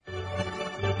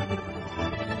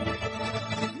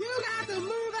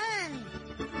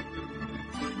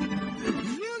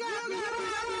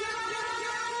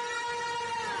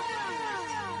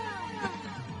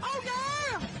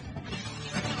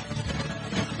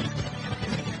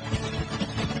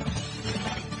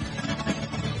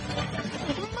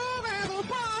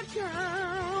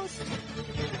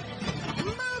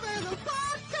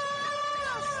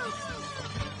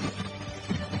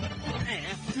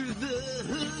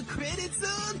bet it's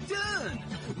all done.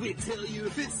 We tell you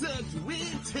if it sucks, we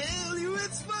tell you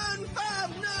it's fun.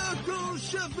 Five knuckle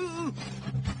shuffle.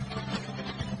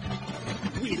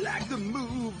 We like the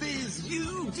movies,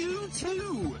 you do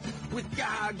too. With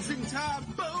Gogs and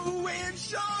Tabo and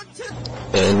Sean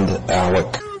And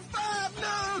Alec. Five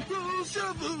knuckle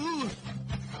shuffle.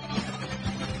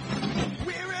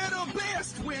 We're at our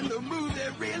best when the movie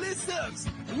really sucks.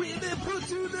 We've been put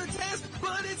to the test,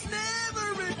 but it's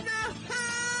never enough.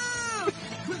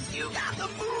 'Cause you got the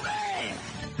movie.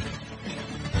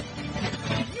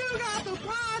 You got the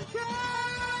podcast.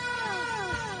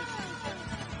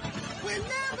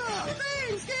 Whenever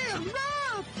things get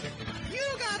rough, you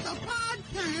got the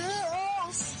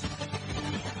podcast.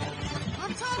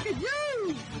 I'm talking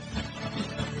you.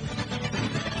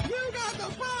 You got the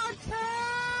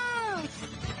podcast.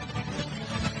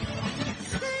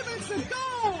 Steven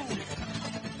Seagal.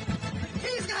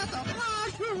 He's got the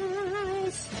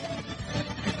podcast.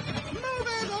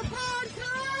 Moving the podcast.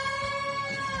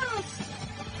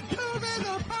 Moving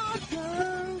the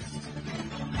podcast.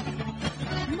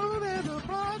 Moving the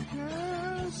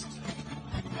podcast.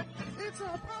 It's a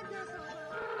podcast.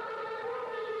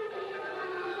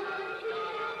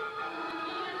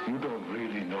 You don't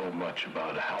really know much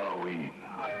about Halloween.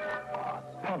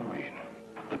 Halloween.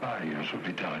 The barriers will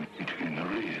be down between the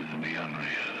real and the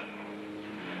unreal.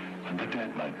 And the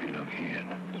dead might be looking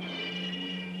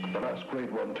in. The last great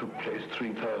one took place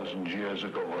 3,000 years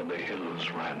ago when the hills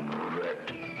ran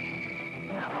red.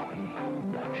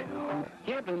 Halloween, don't you?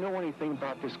 You happen to know anything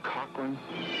about this Cochran?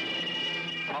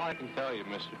 All I can tell you,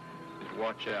 mister, is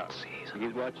watch out.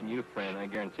 He's watching you, friend, I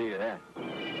guarantee you that.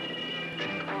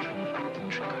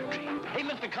 Hey,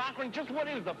 Mr. Cochran, just what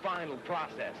is the final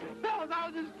process? No, I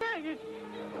was just thinking.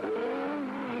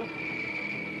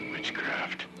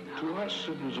 Witchcraft. To us,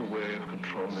 it was a way of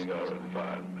controlling our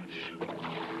environment.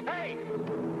 Hey!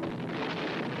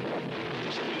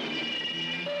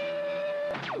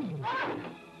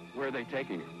 Where are they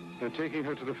taking her? They're taking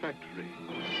her to the factory.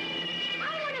 I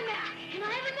want a mask. Can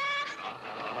I have a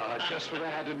mask? Just what I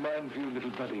had in mind for you, little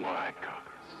buddy. Why,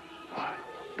 Cochran? Why?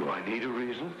 Do I need a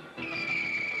reason?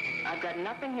 I've got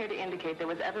nothing here to indicate there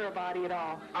was ever a body at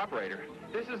all. Operator,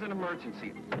 this is an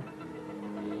emergency.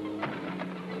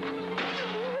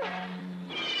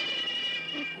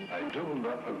 I do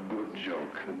love a good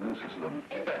joke, and this is the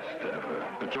best ever.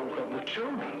 The joke on the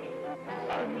children.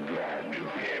 I'm glad you'll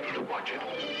be able to watch it.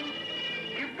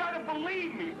 You've got to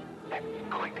believe me. They're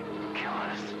going to kill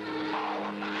us. All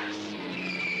of us.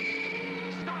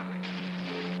 Stop it.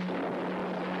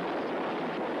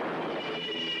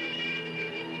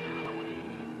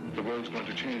 The world's going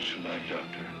to change tonight,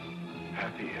 Doctor.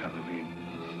 Happy Halloween.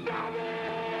 Stop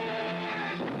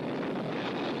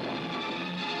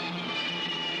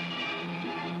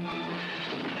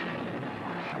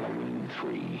Halloween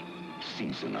 3,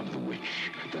 Season of the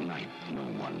Witch. The night no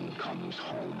one comes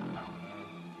home.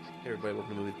 Hey everybody,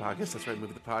 welcome to Movie the Podcast. That's right,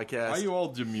 Movie the Podcast. Why are you all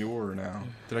demure now?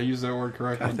 Did I use that word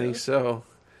correctly? I think so.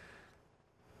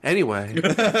 Anyway,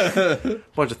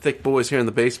 bunch of thick boys here in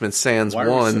the basement. Sans Why are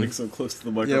we one. sitting so close to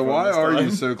the microphone? Yeah, why this are time?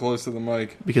 you so close to the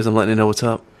mic? Because I'm letting you know what's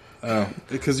up. Oh,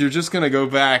 because you're just going to go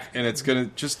back and it's going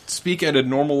to just speak at a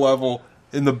normal level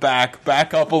in the back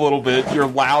up a little bit, your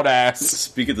loud ass.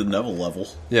 Speak at the Neville level.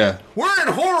 Yeah. We're in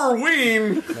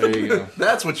Horrorween! There you go.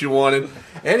 That's what you wanted.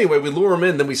 Anyway, we lure them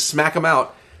in, then we smack them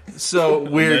out. So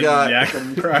we got... Yak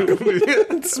 'em, crack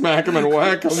 'em. Smack him and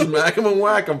whack him. Smack them and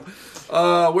whack them.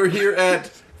 We're here at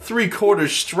 3/4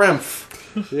 strength.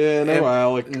 Yeah, no And-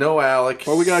 Alec. No Alex.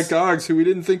 Well, we got Gogs, who we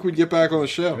didn't think we'd get back on the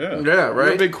show. Yeah. Yeah, We're a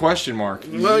right? big question mark.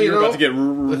 Well, you You're know... about to get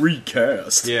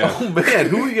recast. Yeah. Oh, man,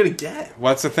 who are you going to get?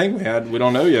 Well, that's the thing we had. We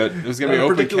don't know yet. There's going to be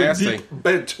open Particularly casting. deep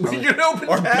bench. We can open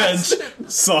Our cast. bench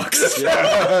sucks.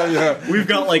 Yeah. We've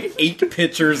got like 8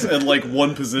 pitchers and like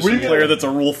one position player that's a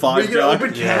Rule 5 We can guy.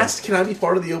 open cast. Can I be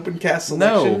part of the open cast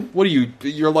selection? No. What are you?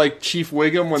 You're like Chief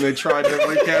Wiggum when they tried to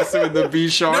recast him in the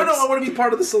B-Sharks? No, I want to be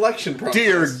part of the selection process.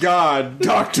 Dear God,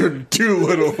 Dr.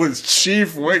 Doolittle is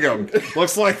Chief Wiggum.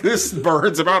 Looks like this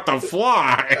bird's about to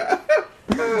fly.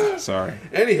 Sorry.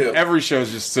 Anywho, Every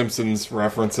show's just Simpsons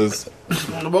references.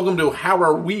 welcome to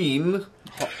Halloween.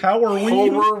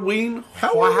 Halloween? Horrorween.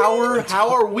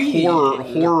 Halloween.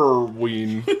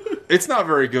 Horrorween. It's not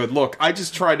very good. Look, I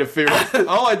just tried to figure.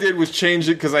 All I did was change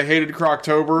it because I hated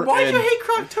Croctober. Why and do you hate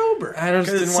Croctober? I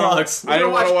just didn't it want. sucks. I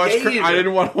didn't want to watch. Gator. I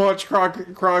didn't want to watch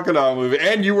Crocodile movie,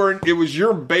 and you weren't. It was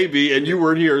your baby, and you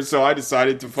weren't here, so I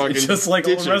decided to fucking Just like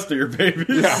all ditch the it. rest of your babies.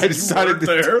 Yeah, I decided You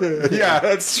weren't there. Yeah,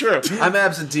 that's true. I'm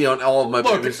absentee on all of my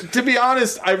Look, babies. to be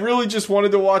honest, I really just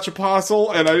wanted to watch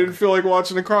Apostle, and I didn't feel like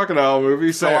watching a Crocodile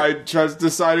movie, so Fair. I just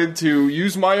decided to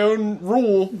use my own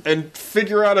rule and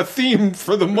figure out a theme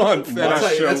for the month. And That's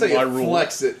how my you rule.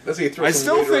 flex it. That's how you throw I some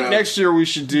still weight think around. next year we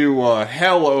should do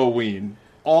Halloween.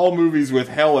 All movies with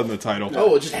hell in the title.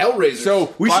 Oh, just Hellraiser.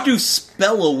 So We should do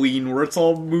Spelloween, where it's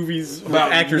all movies about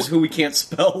About actors who we can't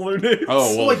spell their names.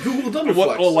 Oh, well, like Google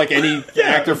Thunderflex. like any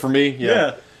actor for me.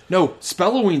 Yeah. No,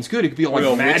 Spelloween's good. It could be like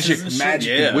Well, magic, witches and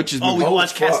shit? Yeah. witches. Oh, we movie.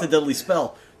 watched Cast fuck. the Deadly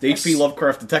Spell, the H.P.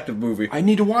 Lovecraft detective movie. I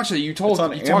need to watch that. You told It's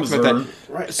on you talked about Amazon.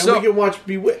 that. right. And So- we can watch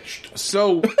Bewitched.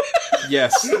 So,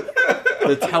 yes, we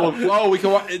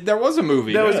can. There was a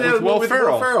movie There was a with movie Will with Will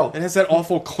Ferrell. Ferrell. It has that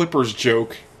awful Clippers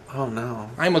joke. Oh no.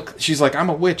 She's like, I'm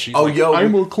a witch. He's Oh, like, yo.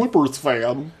 I'm a Clippers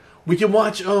fan. We can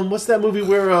watch what's that movie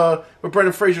where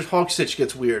Brendan Fraser's Hawk Stitch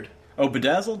gets weird? Oh,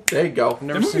 Bedazzled? There you go.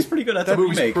 That movie's pretty good. That's That a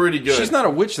movie's remake. pretty good. She's not a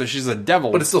witch though. She's a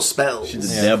devil. but it still spells.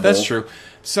 She's a Yeah, devil. that's true.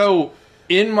 So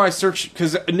in my search,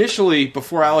 because initially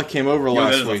before Alec came over Yo, that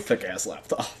last is a week, thick-ass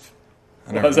laptop.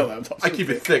 never Why is that know. laptop? I keep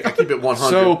it thick. I keep it 100.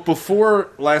 so before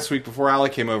last week, before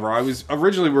Alec came over, I was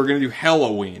originally we were going to do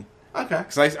Halloween. okay.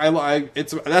 Because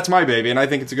that's my baby, and I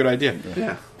think it's a good idea.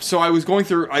 Yeah. So I was going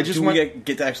through. I just Do went. we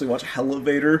get to actually watch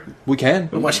Elevator? We can.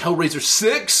 We watch Hellraiser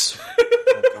 6.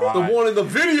 God. The one in the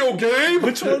video game.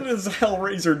 Which one is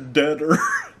Hellraiser Deader?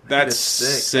 That's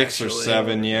Six, 6 or actually.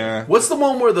 7. Yeah. What's the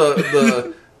one where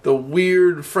the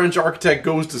weird French architect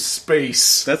goes to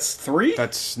space? That's 3?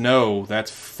 That's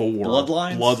 4.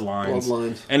 Bloodlines?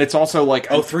 Bloodlines. And it's also like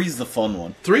Oh, 3's the fun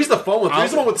one. 3's the fun one.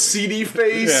 3's the one with CD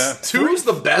face. Yeah. 2's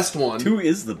the best one. 2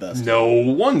 is the best. no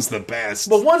 1's the best.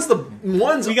 But one's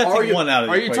We got to take one out of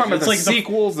the Are you equation. talking about It's the like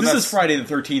sequels? This That's- is Friday the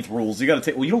 13th rules. You got to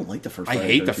take. Well, you don't like the first. I Friday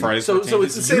hate the 13th. Friday. So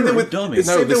it's the same You're thing a with dummy. it's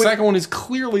the No, same the thing with- second one is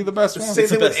clearly the best one. Same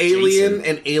It's the thing with best Alien Jason.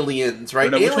 and Aliens, right?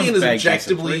 Or no, which Alien one's is bad, Jason?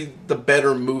 objectively 3? the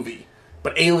better movie,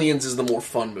 but Aliens is the more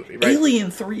fun movie, right? Alien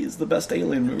 3 is the best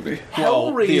Alien movie. Well,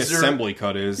 the Hellraiser. assembly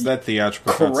cut is that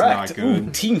theatrical Correct. cut's not Ooh,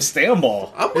 good. Team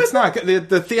Standball. I'm with It's not good.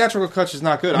 The theatrical cut is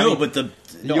not good. No, but I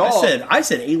y'all-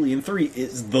 said Alien 3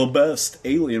 is the best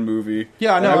Alien movie.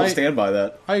 Yeah, and no, I will I- stand by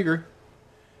that. I agree.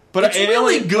 But It's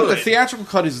really good. The theatrical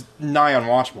cut is nigh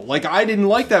unwatchable. Like I didn't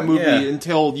like that movie Yeah.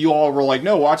 until you all were like,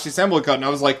 "No, watch the assembly cut," and I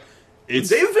was like, "It's."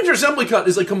 David Fincher Assembly Cut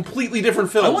is a completely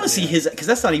different film. I want to see his because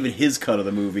that's not even his cut of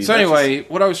the movie. So That's anyway,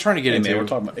 what I was trying to get just, hey, into. man, we're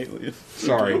talking about Alien.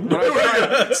 Sorry. What I was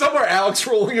trying- Somewhere Alex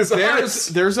rolling his eyes.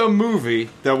 there's a movie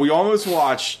that we almost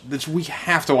watched that we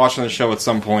have to watch on the show at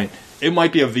some point. It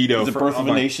might be a veto. The for- Birth of a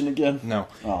my- Nation again? No.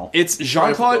 Oh. It's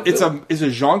Jean-Claude. It's a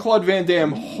Jean-Claude Van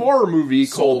Damme horror movie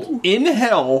Sold. called In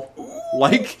Hell,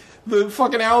 like the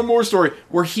fucking Alan Moore story,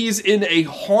 where he's in a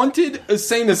haunted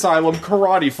insane asylum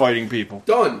karate fighting people.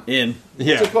 Done. In.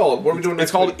 Yeah. What's it called? What are we doing next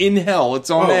It's called week? In Hell. It's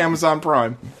on Oh. Amazon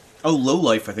Prime. Oh, Low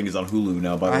Life, I think, is on Hulu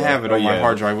now, by the I way. have it Oh, on my yeah.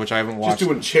 hard drive, which I haven't Just watched.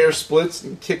 doing chair splits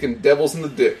and kicking devils in the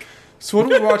dick. So what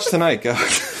do we watch tonight,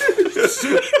 guys?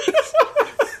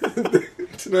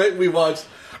 Tonight we watched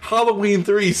Halloween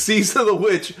 3, Season of the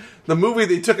Witch, the movie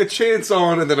they took a chance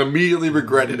on and then immediately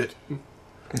regretted it.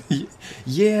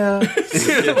 Yeah.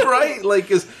 Right? Like,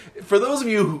 'cause for those of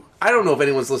you who, I don't know if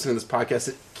anyone's listening to this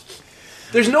podcast,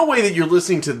 there's no way that you're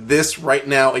listening to this right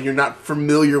now and you're not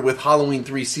familiar with Halloween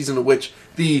 3, Season of the Witch,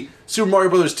 the Super Mario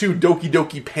Bros. 2 Doki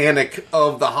Doki Panic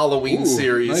of the Halloween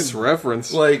series. Nice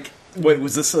reference. Like, Wait,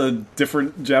 was this a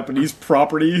different Japanese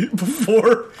property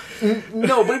before?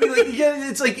 no, but I mean, like, yeah,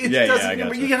 it's like it Yeah, doesn't. I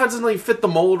gotcha. You get how it doesn't like fit the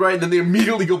mold right, and then they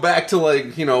immediately go back to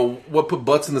like what put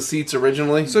butts in the seats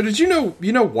originally. So did you know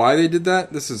why they did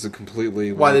that? This is a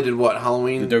completely Why they did what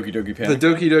Halloween? The Doki Doki the Panic.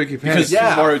 Doki Doki Panic. Because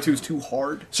Yeah. Mario 2 is too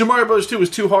hard. Super Mario Bros. 2 was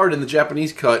too hard in the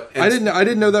Japanese cut. And I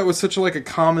didn't know that was such like a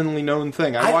commonly known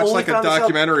thing. I I watched only like a found this out-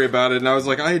 documentary about it, and I was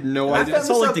like, I had no idea. It's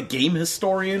all like the game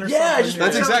historian or Yeah, I something. just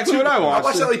That's watched that exactly what I watched. I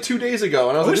watched that like 2 days ago,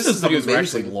 and I was I like, wish "This those is videos were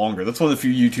actually amazing." longer. That's one of the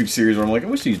few YouTube series where I'm like, I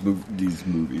wish these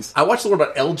movies. I watched the one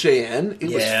about LJN. It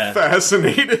Yeah. was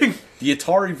fascinating. The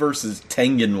Atari versus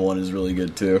Tengen one is really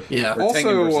good too. Yeah. Or Tengen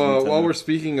Also, versus Nintendo. while we're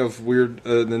speaking of weird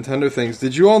Nintendo things,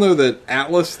 did you all know that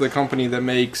Atlas, the company that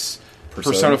makes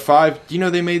Persona 5. Do you know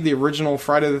they made the original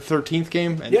Friday the 13th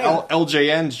game? And Yeah.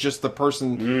 LJN's just the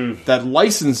person that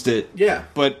licensed it. Yeah.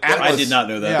 But I did not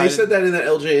know that. They said that in that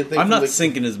LJ thing. I'm not like,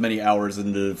 sinking as many hours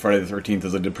into Friday the 13th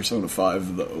as I did Persona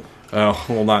 5, though. Oh,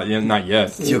 well, not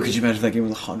yet. Yo, could you imagine that game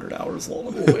was 100 hours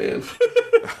long? Oh, man.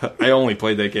 I only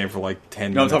played that game for like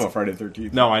 10 No, I'm minutes. talking about Friday the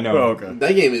 13th. No, I know. Oh, okay.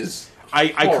 That game is. I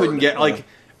couldn't hard. get, like...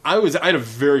 I had a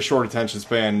very short attention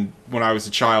span when I was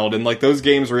a child, and like those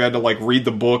games where you had to like read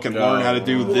the book and learn how to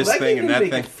do Well, this that thing game and that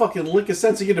didn't thing. make a fucking lick of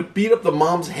sense. You had to beat up the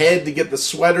mom's head to get the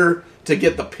sweater, to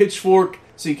get the pitchfork,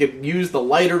 so you could use the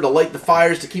lighter to light the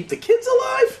fires to keep the kids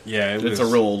alive. Yeah, It's a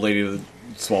real old lady that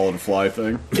swallowed a fly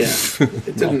thing. Yeah, it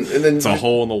didn't. And then It's a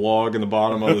hole in the log in the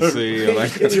bottom of the sea.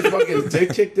 and get your fucking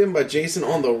dick kicked in by Jason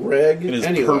on the reg. In his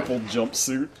Anyway. purple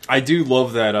jumpsuit. I do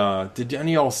love that. Did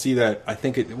any of y'all see that? I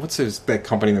think what's that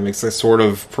company that makes this sort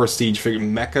of prestige figure?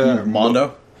 Mecha?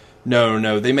 Mondo?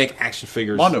 No, they make action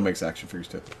figures. Mondo makes action figures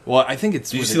too. Well, I think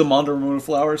it's. Did you see the Mondo Ramona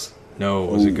Flowers? No,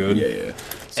 was it good? Yeah.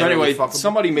 So anyway,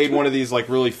 somebody made one of these like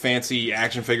really fancy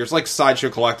action figures, like Sideshow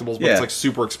Collectibles, but Yeah. it's like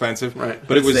super expensive. Right.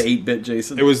 But it was the 8-bit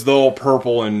Jason. It was the all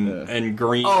purple and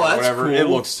green Oh, or that's whatever. cool. It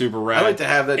looks super rad. I like to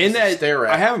have that In just to stare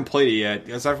at. I haven't played it yet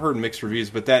because I've heard mixed reviews,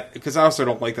 but because I also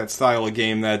don't like that style of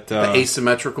game. That the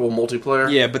asymmetrical multiplayer.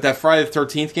 Yeah, but that Friday the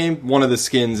 13th game, one of the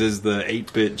skins is the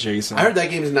 8-bit Jason. I heard that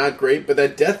game is not great, but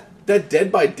that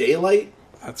Dead by Daylight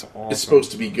That's awesome. is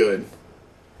supposed to be good,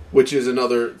 which is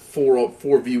another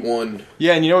 4v1.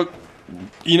 Yeah, and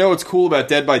you know what's cool about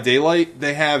Dead by Daylight?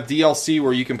 They have DLC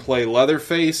where you can play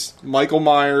Leatherface, Michael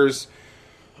Myers,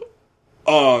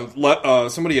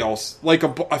 somebody else, like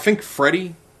I think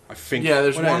Freddy. I think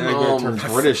there's what one. I turn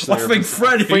British. I think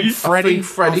Freddy. Freddy.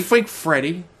 Freddy. I think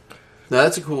Freddy. No,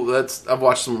 that's a cool. I've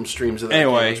watched some streams of that.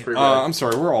 Anyway, It's pretty rad. I'm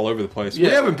sorry, we're all over the place. We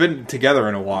Yeah. haven't been together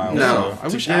in a while. No, so I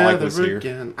wish Alec was here.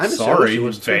 Again. I miss Sorry,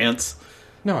 Alex too. Vance.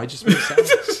 No, I just miss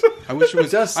Alex. I wish it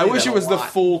was. does say I wish that it was a the lot.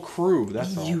 full crew.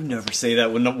 That's all. You never say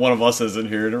that when one of us isn't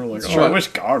here. And we're like, true. I wish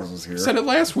God was here. I said it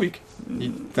last week.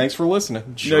 Thanks for listening.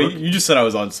 No, Jerk. you just said I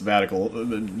was on sabbatical,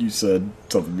 and then you said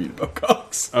something mean about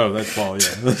Cox. Oh, that's Paul.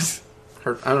 Yeah.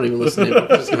 Hurt. I don't even listen to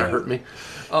it. It's gonna hurt me.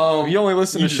 You only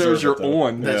listen You to shows deserve you're it, though.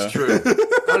 on. That's true.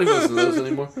 I don't even listen to those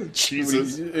anymore.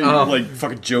 Jesus. Like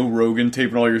fucking Joe Rogan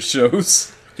taping all your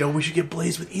shows. Yo, we should get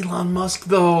Blaze with Elon Musk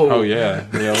though. Oh yeah,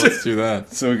 let's do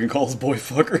that. So we can call us boy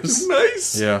fuckers.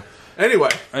 Nice. Yeah. Anyway,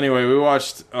 we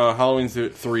watched Halloween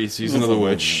 3 Season of the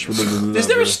Witch. is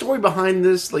there a story behind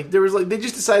this? Like, there was like they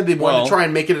just decided they wanted Well, to try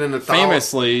and make it an anthology.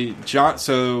 Famously,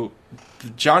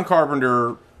 John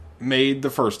Carpenter made the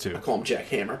first two. I call him Jack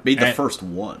Hammer. Made the And- first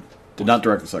one. Did not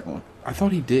direct the second one. I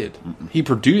thought he did. He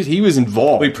produced. He was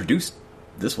involved. We produced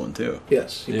this one too.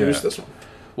 Yes, he Yeah. produced this one.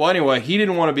 Well, anyway, he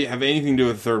didn't want to have anything to do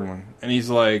with the third one, and he's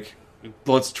like,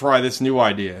 "Let's try this new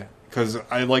idea." Because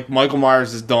Michael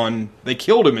Myers is done. They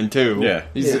killed him in 2. Yeah.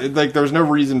 He's like, there's no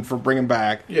reason for bringing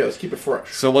back. Yeah, let's keep it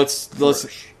fresh. So let's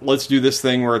do this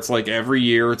thing where it's like every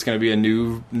year it's going to be a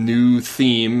new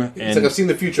theme. It's And like I've seen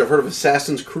the future. I've heard of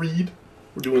Assassin's Creed.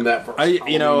 We're doing that first.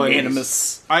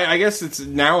 Animus. I guess it's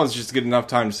just good enough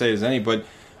time to say as any, but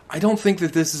I don't think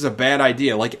that this is a bad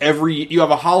idea. Like you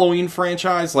have a Halloween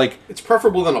franchise, like it's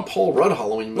preferable than a Paul Rudd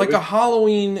Halloween movie. like a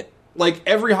Halloween. Like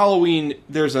every Halloween,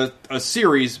 there's a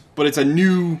series, but it's a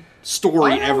new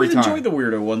story every time. I enjoy the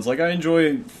weirdo ones. Like I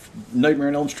enjoy Nightmare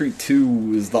on Elm Street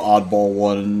 2 is the oddball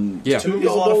one. Yeah. 2 is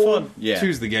a lot of fun. Yeah.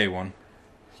 2's the gay one.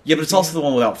 Yeah, but it's also the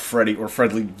one without Freddy, or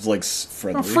Freddy like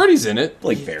Freddy. Oh, Freddy's in it.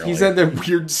 Like barely. He's at that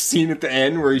weird scene at the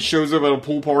end where he shows up at a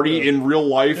pool party in real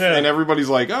life, and everybody's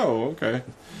like, "Oh, okay."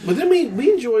 But then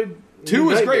we enjoyed 2 New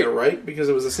was Nightmare, great. right? Because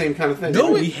it was the same kind of thing. No,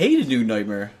 didn't we hated New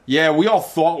Nightmare. Yeah, we all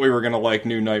thought we were gonna like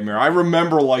New Nightmare. I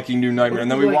remember liking New Nightmare,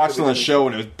 and then we Like, watched it on the it was- show,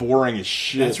 and it was boring as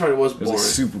shit. That's right. It was It boring.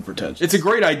 was super pretentious. It's a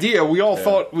great idea. We all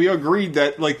thought we agreed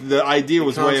that like the idea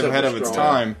was way concept ahead was of its strong.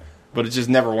 time, but it just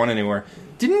never went anywhere.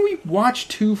 Didn't we watch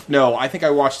 2? No, I think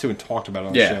I watched 2 and talked about it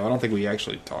on the Yeah. show. I don't think we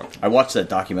actually talked. I watched that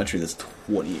documentary that's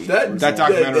 28 That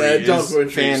documentary is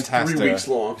documentary fantastic. 3 weeks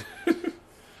long.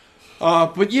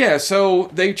 But yeah,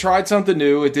 so they tried something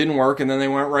new. It didn't work, and then they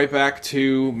went right back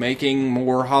to making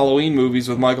more Halloween movies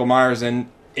with Michael Myers. And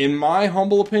in my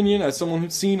humble opinion, as someone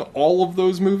who's seen all of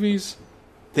those movies,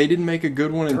 they didn't make a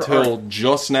good one until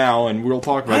just now, and we'll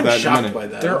talk about I'm that in a shocked minute. by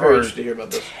that. There I'm very are interested to hear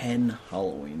about this. 10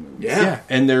 Halloween movies. Yeah.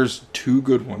 And there's 2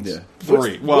 good ones. Yeah.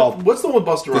 3. Well, what's the one with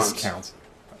Buster this Rhymes? counts.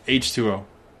 H2O.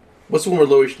 What's the one where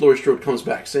Laurie Strode comes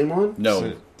back? Same one? No.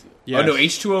 So- Yes. Oh no,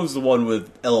 H2O is the one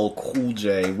with LL Cool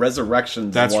J.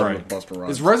 Resurrection's That's the one right. with Busta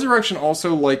Rhymes. Is Resurrection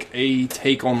also like a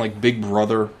take on like Big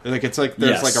Brother? Like it's like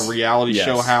there's Yes. like a reality Yes.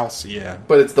 show house. Yeah,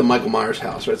 But it's the Michael Myers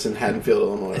house, right? It's in Haddonfield,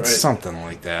 Illinois, it's right? something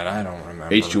like that. I don't remember.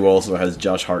 H2O also has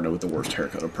Josh Hartnett with the worst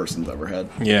haircut a person's ever had.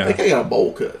 I Yeah. think I got a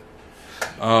bowl cut.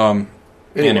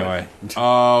 Anyway,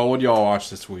 what do y'all watch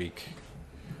this week?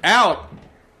 Out.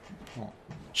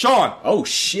 Sean. Oh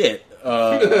shit!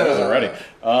 Already.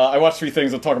 I watched 3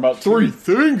 things. I'll talk about 3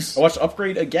 things. I watched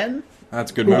Upgrade again.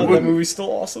 That's a good That movie. movie's still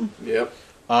awesome. Yep.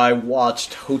 I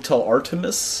watched Hotel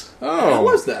Artemis. How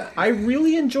was that? I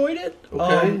really enjoyed it.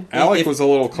 Okay. Alec was a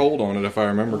little cold on it, if I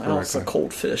remember Well, it's a correctly.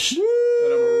 cold fish.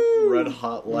 And I'm a red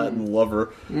hot Latin lover.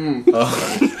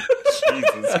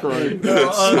 Jesus Christ.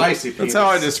 Spicy. That's how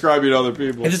I describe you to other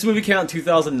people. If this movie came out in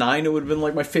 2009, it would have been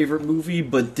like my favorite movie.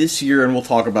 But this year, and we'll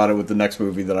talk about it with the next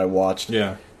movie that I watched,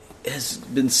 Yeah. has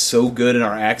been so good, and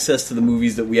our access to the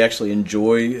movies that we actually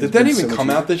enjoy. Did that even come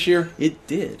out this year? It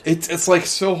did. It's like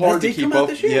so hard That to did keep come out up.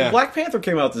 this year? Yeah. Black Panther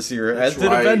came out this year, as did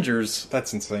right. Avengers.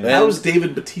 That's insane. Yeah. How was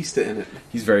David Batista in it?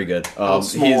 He's very good. How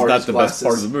He's small are not his the best glasses?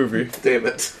 part of the movie. Damn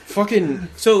it. Fucking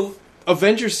So,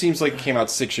 Avengers seems like it came out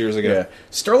 6 years ago. yeah.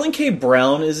 Sterling K.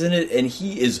 Brown is in it, and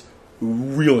he is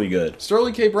really good.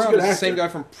 Sterling K. Brown good is the actor. same guy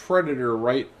from Predator,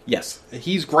 right? Yes.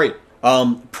 He's great.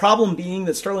 Problem being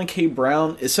that Sterling K.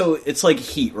 Brown is so it's like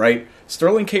Heat, right?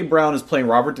 Sterling K. Brown is playing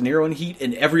Robert De Niro in Heat,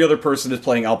 and every other person is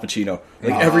playing Al Pacino.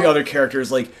 Like every other character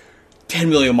is like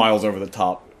 10 million miles over the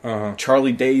top.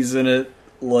 Charlie Day's in it,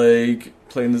 like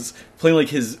playing like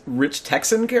his rich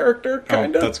Texan character,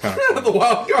 kind of. That's kind of The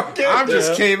wild card character. I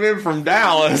just came in from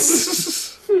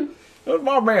Dallas.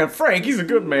 My man Frank, he's a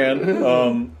good man.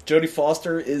 Jodie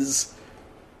Foster is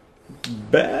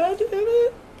bad in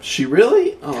it. She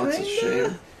really? Oh, that's a Kinda.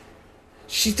 shame.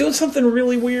 She's doing something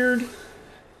really weird.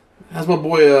 How's my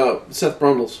boy Seth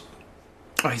Brundles?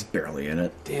 Oh, he's barely in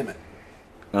it. Damn it.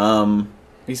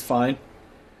 He's fine.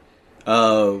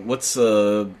 You're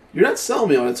You're not selling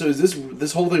me on it. So is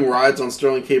this whole thing rides on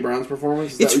Sterling K. Brown's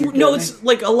performance? Is that It's what you're no, getting? it's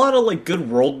like a lot of like good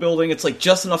world building. It's like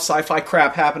just enough sci-fi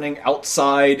crap happening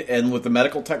outside and with the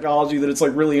medical technology that it's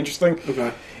like really interesting.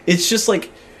 Okay. It's just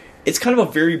like it's kind of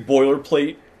a very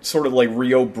boilerplate sort of like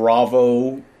Rio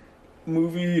Bravo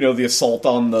movie. You know, the assault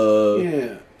on the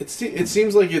Yeah. It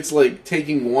seems like it's like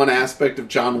taking one aspect of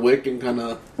John Wick and kind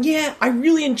of. Yeah, I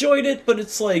really enjoyed it, but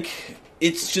it's like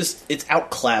it's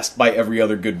outclassed by every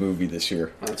other good movie this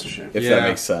year. That's a shame. If that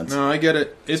makes sense. No, I get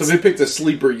it. It's So if we picked a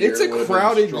sleeper year, it's it a would've been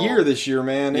crowded strong. year this year,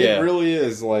 man. Yeah. It really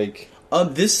is. Like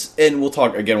This, and we'll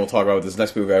talk about this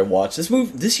next movie I watched.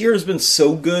 This year has been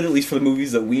so good, at least for the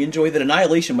movies that we enjoy, that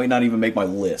Annihilation might not even make my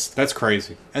list. that's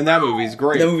crazy. And that movie's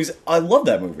great. I love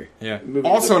that movie. Yeah. Movie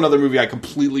Also, was- another movie I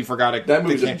completely forgot. That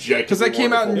movie's because that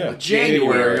came out in wonderful.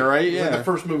 January, right? It was like Yeah. the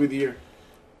first movie of the year.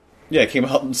 Yeah, it came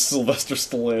out in Sylvester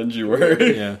Stallone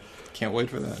January. Yeah. Can't wait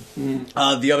for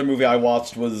that. The other movie I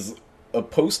watched was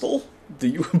Postal,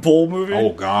 the Uwe Boll movie. Oh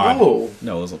God. Oh,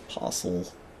 No, it was Apostle.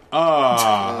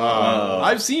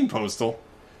 I've seen Postal.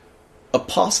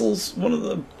 Apostle's one of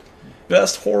the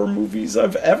best horror movies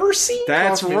I've ever seen.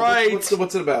 That's Talk to me. right.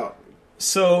 What's it about?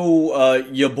 So,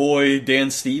 your boy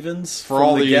Dan Stevens For from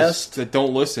all The these Guest. that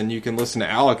don't listen, you can listen to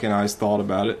Alec and I's thought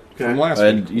about it from Okay. last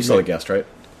And week. you saw The Guest, right?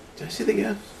 Did I see the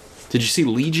guy? Did you see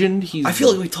Legion? I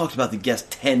feel like we talked about The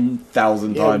Guest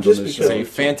 10,000 Yeah, times just on this because- show. It's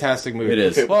a fantastic movie. It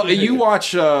is. Okay. Well, you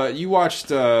watched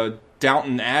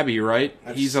Downton Abbey, right?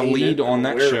 I've He's a seen lead it. on I'm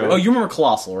that aware of show. Oh, you remember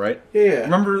Colossal, right? Yeah.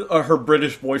 Remember her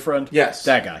British boyfriend? Yes.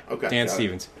 That guy. Okay. Dan got it.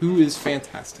 Stevens, who is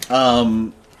fantastic.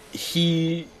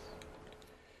 He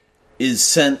is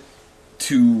sent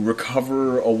to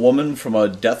recover a woman from a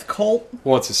death cult.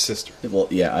 Well, it's his sister. Well,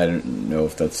 yeah, I don't know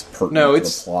if that's pertinent No, to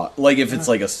it's- the plot. Like, if it's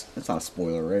like it's not a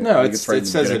spoiler, right? No, Like, it right in the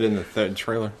says it beginning. in the third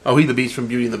trailer. Oh, he the Beast from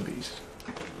Beauty and the Beast.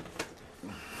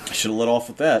 I should have let off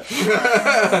with that.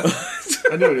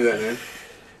 I never knew that, man.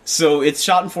 So it's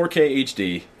shot in 4K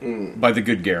HD by the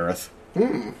good Gareth.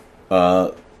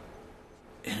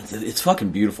 It's fucking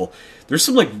beautiful. There's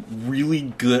some like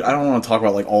really good. I don't want to talk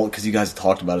about like all because you guys have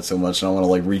talked about it so much, and I want to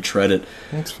like retread it.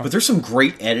 That's fine. But there's some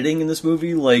great editing in this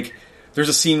movie. Like there's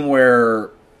a scene where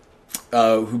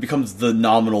who becomes the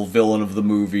nominal villain of the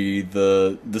movie,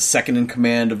 the second in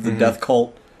command of the death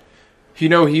cult. You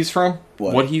know who he's from?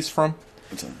 What? he's from?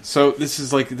 So this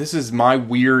is my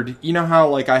weird. You know how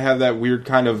like I have that weird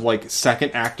kind of like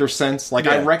second actor sense. Like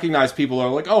I Yeah. recognize people who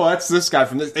are like, oh, that's this guy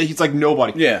from this. He's like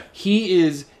nobody. Yeah. He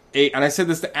is a. And I said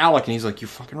this to Alec, and he's like, you're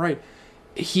fucking right.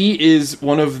 he is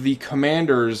one of the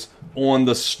commanders on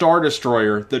the Star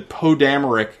Destroyer that Poe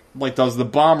Dameron does the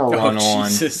bomber run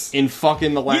on in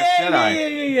fucking The Last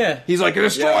Jedi. Yeah. He's like,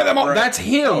 destroy them all. Right. That's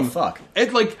him. Oh, fuck.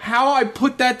 How I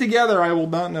put that together, I will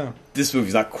not know. This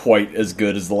movie's not quite as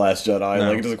good as The Last Jedi.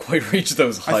 No. It doesn't quite reach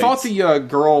those heights. I thought the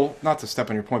girl, not to step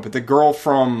on your point, but the girl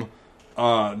from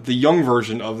the young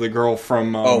version of the girl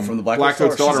from from the Black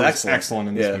Coat's daughter She's was excellent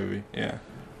in this movie. Yeah.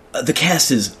 The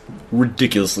cast is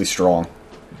ridiculously strong.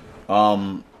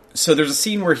 So there's a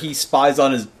scene where he spies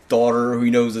on his daughter, who he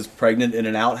knows is pregnant, in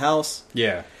an outhouse.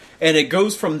 Yeah. And it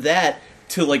goes from that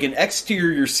to like an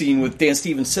exterior scene with Dan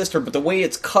Stevens' sister, but the way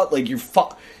it's cut, like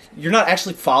you're not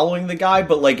actually following the guy,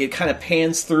 but like it kind of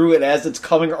pans through it as it's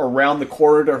coming around the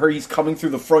corridor to her. He's coming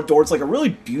through the front door. It's like a really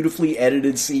beautifully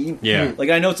edited scene. Yeah. Like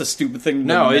I know it's a stupid thing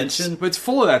to mention. It's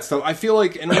full of that stuff. I feel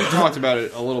like, and we talked about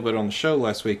it a little bit on the show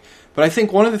last week, but I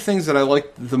think one of the things that I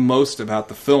liked the most about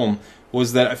the film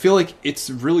was that I feel like it's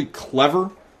really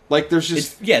clever. Like there's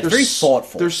just it's very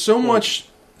thoughtful. There's so much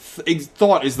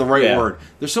thought is the right word.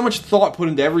 There's so much thought put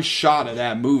into every shot of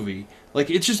that movie. Like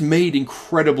it's just made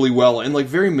incredibly well and like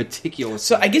very meticulous.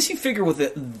 So I guess you figure with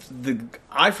the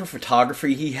eye for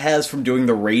photography he has from doing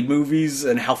the Raid movies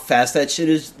and how fast that shit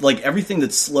is, like everything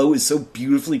that's slow is so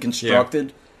beautifully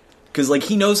constructed. Because like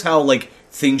he knows how like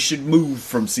things should move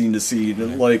from scene to scene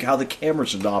and like how the camera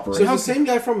should operate. So the same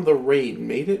guy from The Raid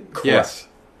made it? Correct. Yes,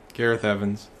 Gareth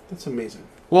Evans. That's amazing.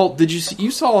 Well, did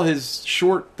you saw his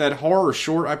short, that horror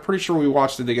short? I'm pretty sure we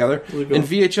watched it together in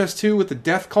VHS 2 with the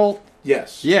Death Cult.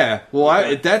 Yes. Yeah.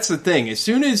 Well, that's the thing. As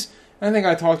soon as I think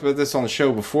I talked about this on the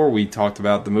show before we talked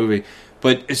about the movie,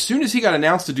 but as soon as he got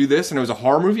announced to do this and it was a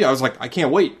horror movie, I was like, I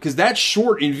can't wait because that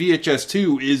short in VHS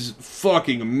 2 is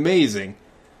fucking amazing.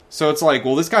 So it's like,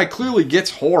 well, this guy clearly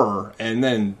gets horror, and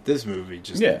then this movie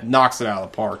just knocks it out of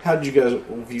the park. How did you guys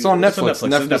view It's on it? Netflix.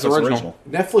 Netflix original.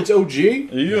 Netflix OG?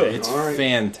 Yeah. It's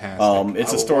fantastic.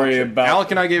 It's a story about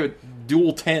Alec and I gave it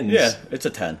dual 10s. Yeah, it's a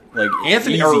 10. Like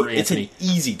Anthony. It's an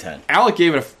easy 10. Alec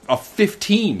gave it a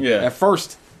 15 at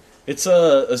first. It's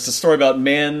a story about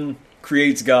man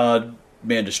creates God,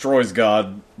 man destroys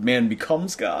God, man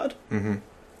becomes God. Mm-hmm.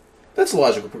 That's a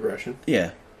logical progression.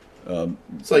 Yeah.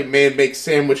 It's like man makes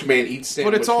sandwich, man eats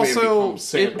sandwich, but it's also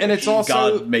and it's also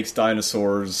God makes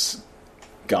dinosaurs,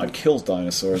 God kills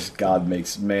dinosaurs, God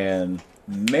makes man,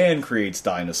 man creates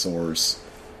dinosaurs,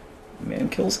 man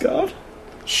kills God.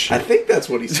 I think that's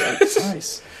what he said.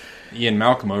 Nice. Ian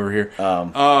Malcolm over here.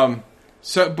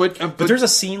 So, but there's a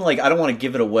scene like I don't want to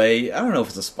give it away. I don't know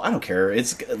if it's I don't care.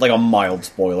 It's like a mild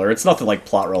spoiler. It's nothing like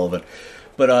plot relevant.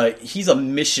 But he's a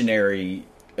missionary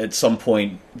at some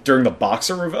point during the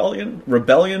Boxer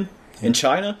rebellion in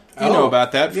China. You know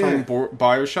about that from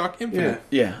BioShock Infinite.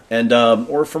 Yeah. And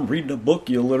or from reading a book,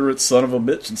 you illiterate son of a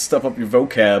bitch, and step up your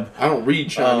vocab. I don't read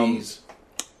Chinese.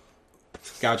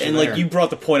 Gotcha. And like you brought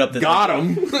the point up that got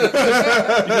him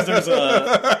because there's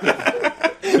a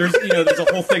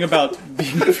whole thing about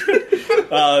being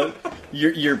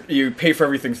you pay for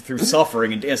everything through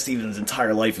suffering, and Dan Stevens'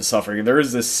 entire life is suffering. And there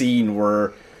is this scene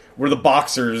where the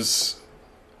boxers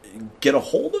get a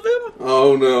hold of him.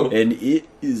 Oh no! And it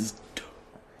is tough.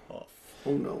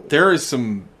 Oh no! There is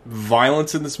some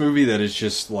violence in this movie that is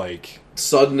just like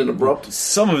sudden and abrupt.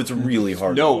 Some of it's really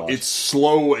hard. No, to watch. it's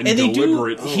slow and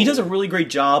deliberate. He does a really great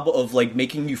job of like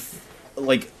making you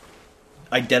like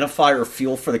identify or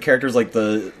feel for the characters, like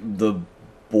the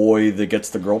boy that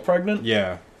gets the girl pregnant.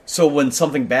 Yeah. So when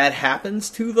something bad happens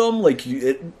to them, like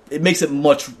it makes it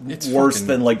much worse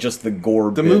than like just the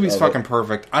gore. The movie's fucking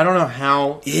perfect. I don't know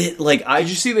how did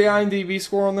you see the IMDb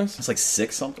score on this? It's like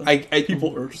 6 something.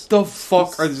 People are the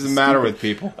fuck is the matter with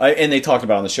people? And they talked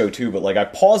about it on the show too. But like I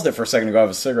paused it for a second to go have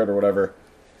a cigarette or whatever,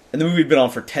 and the movie had been on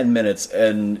for 10 minutes,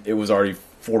 and it was already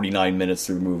 49 minutes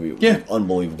through the movie. It was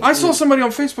unbelievable. I saw somebody on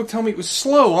Facebook tell me it was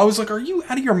slow. I was like, "Are you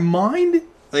out of your mind?"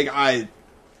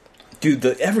 Dude,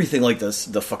 everything like this,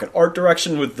 the fucking art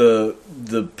direction with the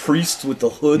priests with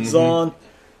the hoods on.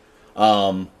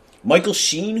 Michael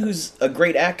Sheen, who's a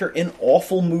great actor in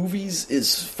awful movies,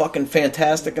 is fucking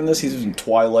fantastic in this. He's in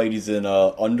Twilight. He's in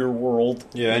Underworld.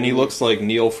 Yeah, and he looks like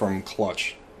Neil from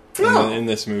Clutch in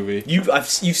this movie.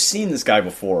 You've seen this guy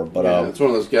before, but it's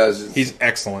one of those guys. He's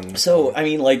excellent. So I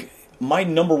mean, like my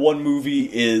number one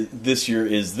movie this year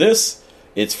is this.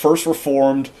 It's First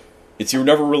Reformed. It's You're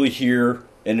Never Really Here.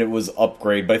 And it was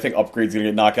Upgrade, but I think Upgrade's going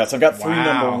to get knocked out. So I've got 3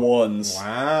 number ones.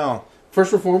 Wow.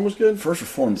 First Reformed was good? First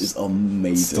Reformed is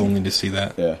amazing. Still need to see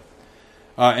that. Yeah.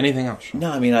 Anything else?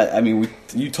 No, I mean,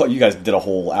 you guys did a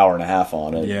whole hour and a half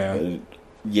on it. Yeah.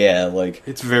 Yeah, like...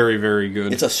 It's very, very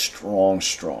good. It's a strong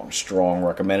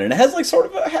recommend. And it has, like, sort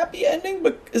of a happy ending,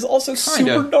 but is also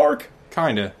super dark.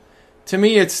 Kinda. To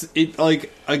me, it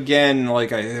like again,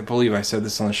 like I believe I said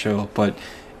this on the show, but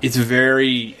it's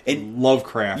very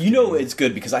Lovecraft. You know it's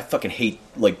good because I fucking hate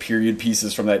like period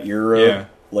pieces from that era,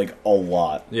 like a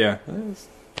lot. Yeah,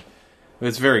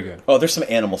 it's very good. Oh, there's some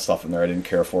animal stuff in there I didn't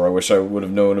care for. I wish I would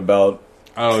have known about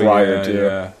prior to.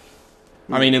 Yeah.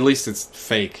 I mean, at least it's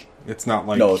fake. It's not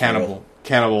like cannibal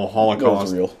Holocaust. No,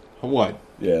 it's real. What?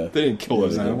 Yeah, they didn't kill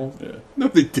those animals. Yeah. No,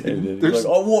 they didn't. Like, I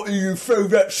want you to throw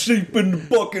that sheep in the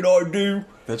bucket. I do.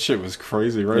 That shit was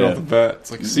crazy right off the bat.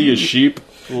 It's like, see a sheep,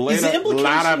 later,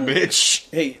 bitch.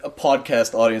 Hey, a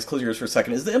podcast audience, close your ears for a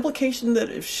second. Is the implication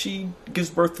that if she gives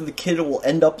birth to the kid, it will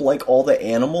end up like all the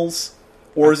animals?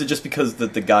 Or is it just because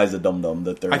that the guy's a dum-dum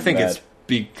that they're I think mad? it's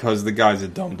because the guy's a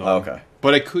dum-dum. Oh, okay.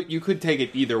 But you could take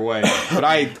it either way. But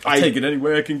I take it any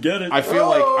way I can get it. I feel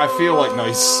like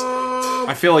nice.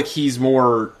 I feel like he's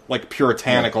more like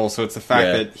puritanical, so it's the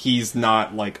fact that he's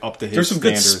not like up to his There's some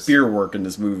standards. good spear work in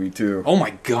this movie too. Oh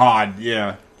my god,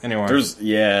 yeah. Anyway, watch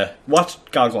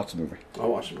the movie.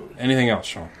 I'll watch the movie. Anything else,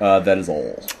 Sean? That is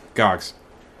all. Gogs.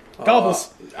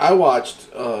 Gobbles. I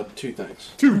watched two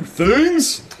things. Two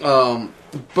things?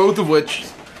 Both of which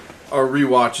are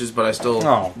rewatches, but I still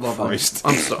love Christ.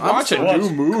 them. I'm sorry. Watch it.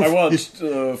 I watched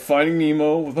Finding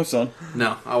Nemo with my son.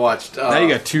 No, I watched... now you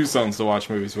got two sons to watch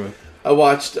movies with. I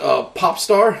watched Pop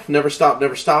Star, Never Stop,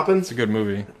 Never Stoppin'. It's a good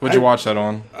movie. What'd you watch that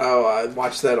on? Oh, I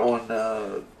watched that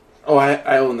on...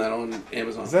 I own that on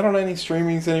Amazon. Is that on any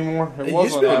streamings anymore? It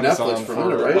used to be on Netflix for a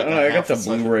minute, right? I got the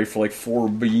Blu-ray for like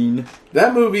 $4.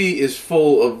 That movie is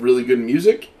full of really good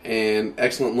music and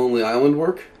excellent Lonely Island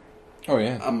work. Oh,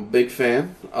 yeah. I'm a big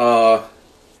fan.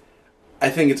 I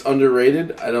think it's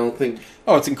underrated. I don't think...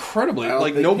 Oh, it's incredibly...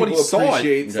 Like, nobody saw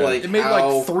it. Like, it made like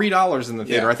 $3 in the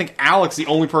theater. I think Alex, the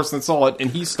only person that saw it, and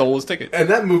he stole his ticket. And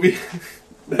that movie...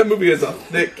 that movie has a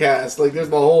thick cast. Like, there's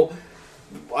the whole...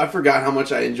 I forgot how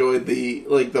much I enjoyed the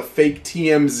fake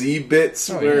TMZ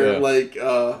bits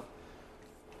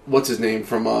what's his name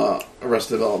from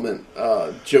Arrested Development?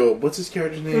 Joe. What's his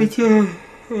character's name?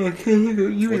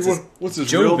 What's his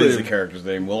Joe real is the name? character's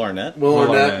name. Will Arnett. Will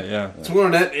Arnett. Yeah. It's Will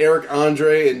Arnett, Eric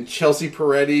Andre, and Chelsea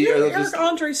Peretti. Eric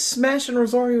Andre smashing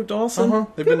Rosario Dawson.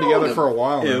 They've been together for a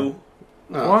while now. Ew.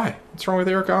 Oh. Why? What's wrong with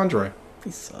Eric Andre?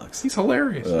 He sucks. He's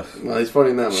hilarious. Well, he's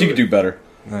funny in that movie. She could do better.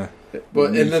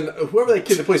 But and then whoever that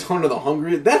kid that plays Hunter the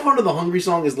Hungry, that Hunter the Hungry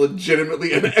song is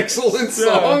legitimately an excellent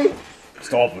song.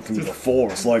 Stomping through the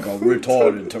forest like a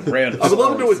retarded tyrannosaurus. I would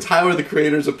love to know what Tyler the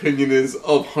Creator's opinion is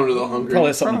of Hunter the Hungry. Probably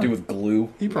has something to do with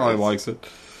glue. He probably likes it.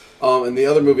 And the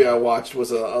other movie I watched was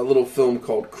a little film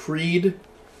called Creed,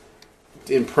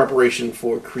 in preparation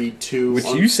for Creed 2. Which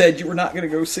you said you were not going to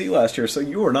go see last year, so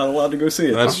you are not allowed to go see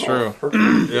it. That's true.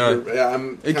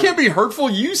 It can't be hurtful.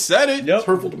 You said it. It's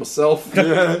hurtful to myself.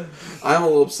 Yeah. I'm a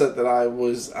little upset that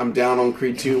I'm down on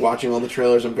Creed 2, watching all the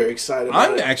trailers. I'm very excited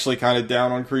about I'm it. actually kind of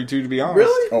down on Creed 2, to be honest.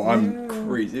 Really? Oh, I'm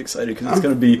crazy excited because it's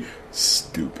going to be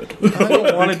stupid. I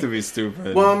don't want it to be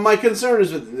stupid. Well, my concern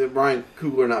is that Ryan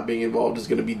Coogler not being involved is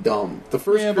going to be dumb. The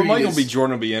first yeah, Creed but Michael is, B.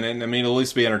 Jordan will be in it, and I mean, it'll at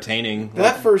least be entertaining.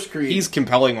 That first Creed... He's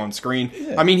compelling on screen.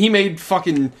 Yeah. I mean, he made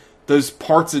fucking those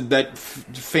parts of that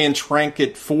Fan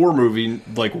Trinket 4 movie,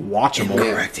 like, watchable.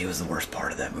 Correct, he was the worst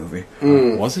part of that movie.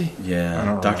 Was he?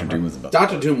 Yeah, Dr. Doom was the best.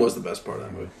 Dr. Doom was the best part of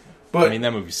that movie. But I mean,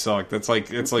 that movie sucked. It's like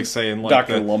saying, like,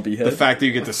 Dr. Lumpyhead. The fact that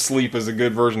you get to sleep is a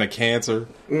good version of cancer.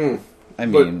 I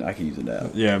mean, I can use it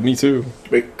now. Yeah, me too.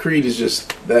 But Creed is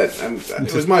just that.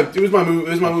 It was my movie.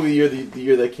 It was my movie the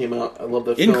year that came out. I love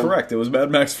that film. Incorrect. It was Mad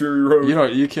Max Fury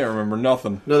Road. You can't remember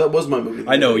nothing. No, that was my movie.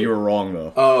 I know you were wrong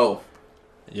though. Oh,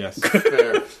 yes,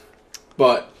 fair.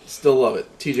 But still love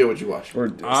it. TJ, what'd you watch?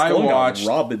 I watched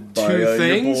robbed by Two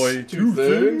Things. Your boy. Two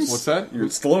Things. What's that?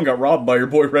 Stallone got robbed by your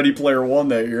boy Ready Player One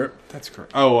that year. That's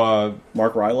correct. Oh,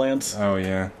 Mark Rylance. Oh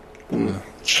yeah.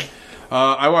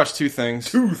 I watched Two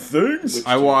Things. Two Things?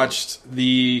 I watched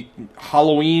the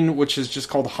Halloween, which is just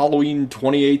called Halloween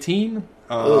 2018.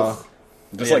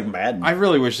 Just like Madden. I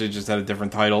really wish they just had a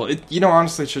different title.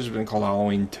 Honestly, it should have been called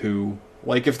Halloween 2.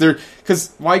 Like,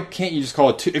 because why can't you just call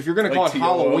it 2? If you're going to call it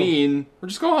Halloween, or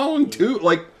just call it Halloween 2.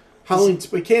 Like, Halloween,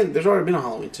 we can't. There's already been a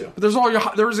Halloween 2. But there's already a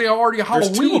Halloween.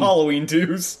 There's 2 Halloween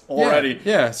 2s already.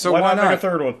 Yeah, so why not make a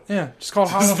third one? Yeah, just call it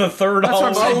Halloween. This is the third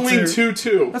Halloween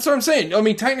 2. That's what I'm saying. I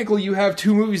mean, technically, you have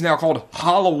 2 movies now called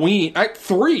Halloween.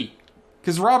 3.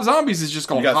 Because Rob Zombies is just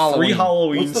called Halloween. 3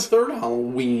 Halloweens. What's the third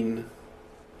Halloween?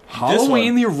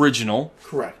 Halloween the original.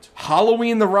 Correct.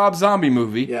 Halloween the Rob Zombie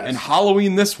movie. Yes. And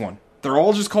Halloween this one. They're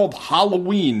all just called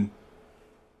Halloween.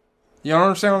 You don't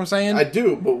understand what I'm saying? I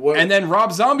do, but what... And then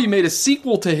Rob Zombie made a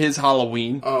sequel to his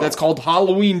Halloween that's called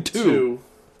Halloween 2.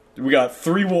 We got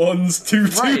 3 1s, 2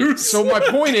 2s. Right. So my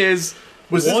point is,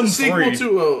 Was this a sequel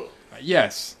to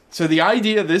yes. So the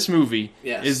idea of this movie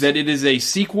Yes. is that it is a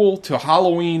sequel to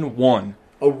Halloween 1.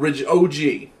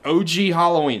 OG? OG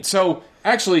Halloween. So,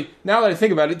 actually, now that I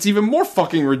think about it, it's even more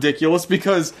fucking ridiculous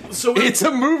because it's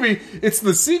a movie, it's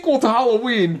the sequel to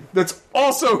Halloween that's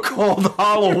also called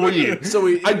Halloween.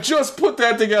 I just put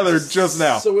that together just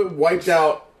now. So it wiped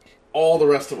out all the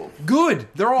rest of them. Good.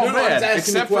 They're all No, I'm just bad, asking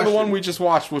except the for the question. one we just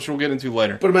watched, which we'll get into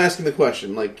later. But I'm asking the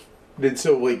question,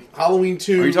 Halloween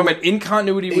 2... Are you talking about in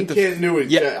continuity with the... continuity?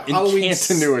 Yeah, in Halloween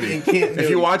continuity. In continuity. If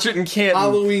you watch it in canon...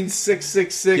 Halloween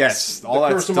 666. Yes, all the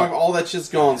that Curse of stuff. Monk, all that shit's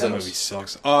gone. That movie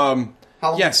sucks. Halloween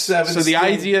Yes. 7 So the still-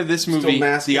 idea of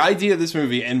this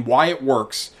movie, and why it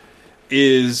works,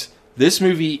 is this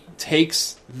movie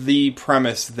takes the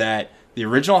premise that the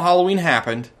original Halloween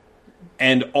happened,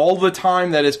 and all the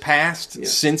time that has passed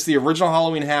since the original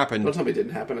Halloween happened, Don't tell me it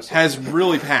didn't happen. has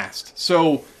really passed.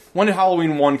 So when did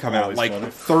Halloween 1 come out? Like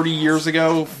 30 years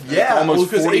ago? Yeah, almost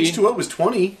because 40. H2O was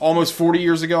 20. Almost 40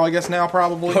 years ago, I guess now,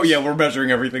 probably. Oh yeah, we're measuring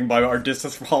everything by our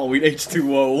distance from Halloween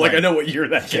H2O. Like, Right. I know what year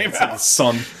that came out.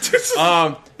 Son.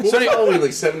 What was Halloween,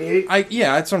 like 78?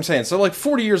 Yeah, that's what I'm saying. So like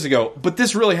 40 years ago, but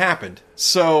this really happened.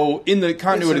 So in the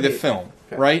continuity of the 78. film,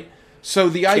 Okay. right? So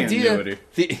the idea, I'm going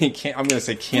to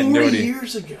say 40 continuity.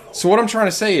 years ago. So what I'm trying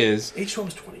to say is, H2O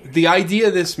was 20 years. the idea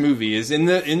of this movie is in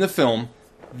the film.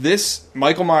 This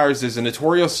Michael Myers is a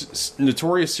notorious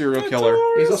serial killer.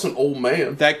 He's also an old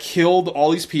man that killed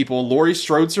all these people. Laurie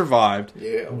Strode survived.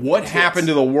 Yeah. What happened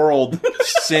to the world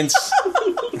since?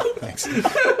 Thanks.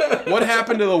 What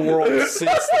happened to the world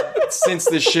since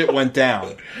this shit went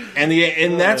down?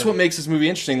 And that's what makes this movie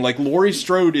interesting. Like Laurie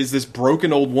Strode is this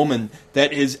broken old woman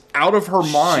that is out of her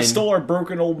mind. She stole our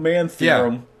broken old man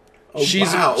theorem. Oh,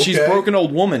 she's wow, she's okay. broken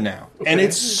old woman now, and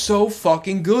it's so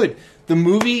fucking good. The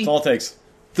movie. That's all it takes.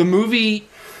 The movie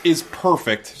is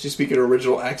perfect. Does she speak an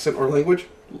original accent or language?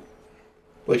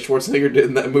 Like Schwarzenegger did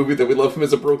in that movie that we love him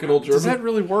as a broken old German? Does that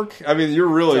really work? I mean, you're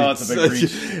really... No, it's a big reach.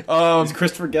 Is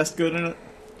Christopher Guest good in it?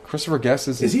 Christopher Guest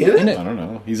is he in it? I don't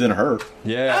know. He's in her.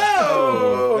 Yeah.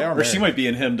 Oh! They are Or she married. might be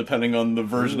in him, depending on the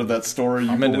version of that story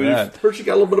you I'm into believe. that. Heard she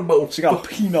got a little bit of both. She got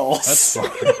penis. That's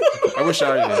fine. I wish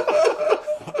I did.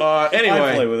 I play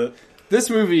Anyway, with it. this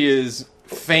movie is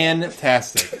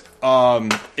fantastic.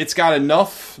 It's got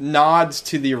enough nods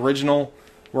to the original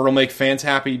where it'll make fans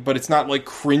happy, but it's not like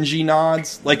cringy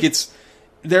nods. Like it's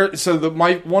there. So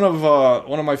one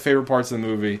of my favorite parts of the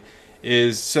movie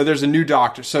is there's a new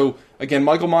doctor. So again,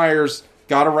 Michael Myers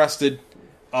got arrested.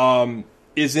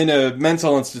 Is in a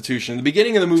mental institution. The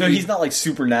beginning of the movie. So he's not like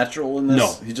supernatural in this?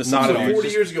 No, he's just not some at all. dude. 40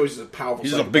 years ago, he's just a powerful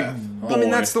He's just a big psychopath. boy. I mean,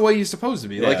 that's the way he's supposed to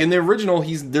be. Yeah. Like in the original,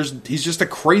 he's just a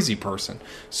crazy person.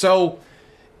 So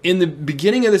in the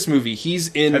beginning of this movie, he's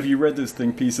in. Have you read those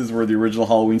think pieces where the original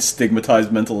Halloween stigmatized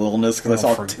mental illness? Because I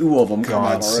saw for 2 of them come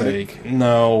out God's already. sake,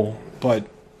 no. But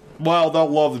they'll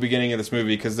love the beginning of this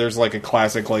movie because there's like a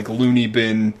classic like loony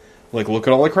bin, like look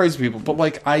at all the crazy people. But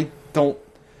like I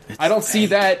don't see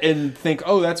that and think,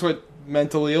 oh, that's what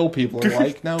mentally ill people are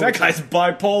like. No, That guy's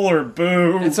bipolar,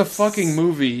 boo! it's a fucking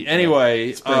movie.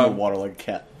 Anyway, Spraying the water like a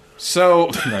cat. so.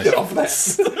 Get off that.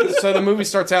 So the movie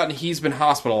starts out and he's been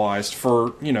hospitalized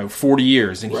for 40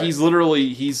 years, and Right.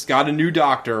 he's got a new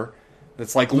doctor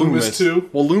that's like Loomis too?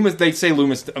 Well, Loomis, they say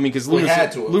Loomis. I mean, because Well, he Loomis,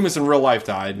 had to have. Loomis in real life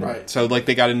died, Right. So like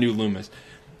they got a new Loomis,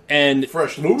 and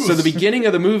Fresh Loomis. So the beginning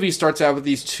of the movie starts out with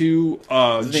these two.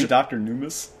 His name Dr.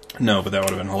 Noomis? No, but that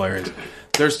would have been hilarious.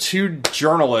 There's 2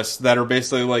 journalists that are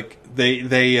basically like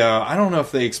they I don't know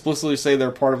if they explicitly say they're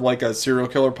part of like a serial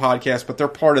killer podcast, but they're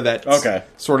part of that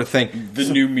sort of thing. The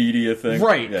new media thing.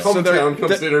 Right. Yeah. So Hometown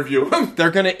comes to interview him.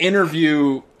 They're going to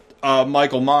interview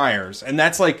Michael Myers, and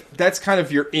that's kind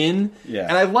of your in. Yeah.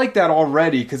 And I like that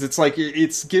already because it's like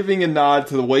it's giving a nod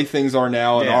to the way things are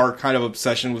now and our kind of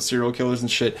obsession with serial killers and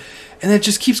shit. And it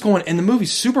just keeps going. And the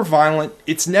movie's super violent.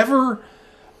 It's never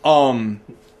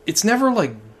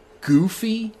like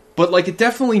goofy, but like it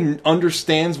definitely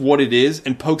understands what it is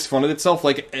and pokes fun at itself.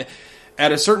 Like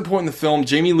at a certain point in the film,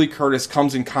 Jamie Lee Curtis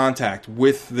comes in contact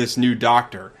with this new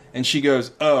doctor, and she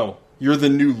goes, "Oh, you're the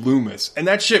new Loomis," and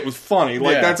that shit was funny.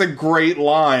 Like that's a great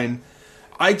line.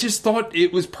 I just thought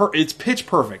it was it's pitch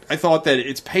perfect. I thought that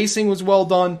its pacing was well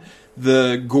done.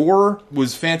 The gore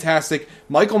was fantastic.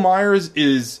 Michael Myers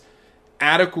is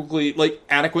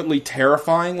adequately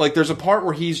terrifying. Like there's a part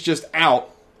where he's just out,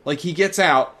 like he gets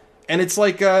out, and it's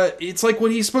like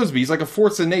what he's supposed to be. He's like a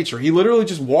force of nature. He literally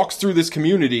just walks through this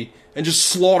community and just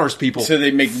slaughters people. So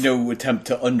they make no attempt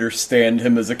to understand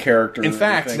him as a character. In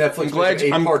fact, Netflix I'm glad.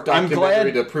 made an 8-part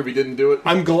documentary to prove he didn't do it.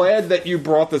 I'm glad that you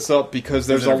brought this up because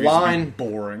there's a line.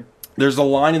 Boring. there's a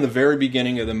line in the very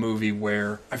beginning of the movie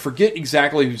where I forget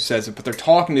exactly who says it, but they're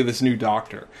talking to this new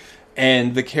doctor,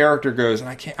 and the character goes, and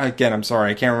I'm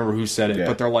sorry, I can't remember who said it,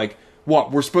 but they're like,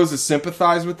 what, we're supposed to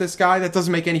sympathize with this guy? That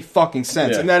doesn't make any fucking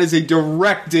sense. And that is a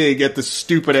direct dig at the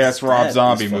stupid-ass Rob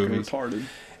Zombie movies. Retarded.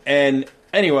 And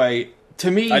anyway, to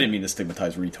me... I didn't mean to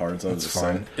stigmatize retards. I was just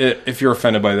saying. If you're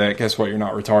offended by that, guess what? You're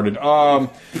not retarded.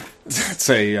 That's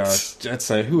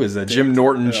a who is that? Jim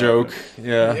Norton joke.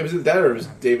 Yeah. Was it that or was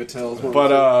it David Tell's one?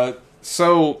 But,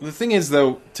 so, the thing is,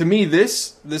 though, to me,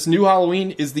 this new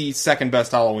Halloween is the second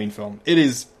best Halloween film. It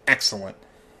is excellent.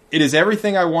 It is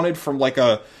everything I wanted from, like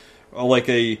a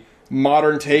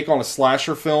modern take on a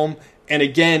slasher film, and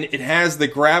again, it has the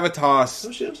gravitas.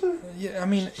 Yeah, I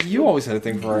mean, you always had a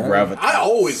thing for gravitas.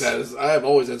 I have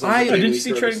always had something. Did you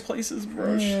see Trading Places,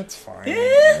 bro? Yeah, it's fine.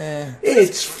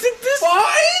 It's fine. This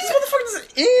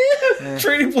motherfucker does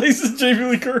Trading Places, Jamie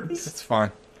Lee Curtis. It's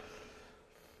fine.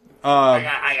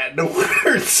 I got no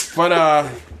words.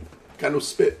 But got no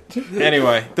spit.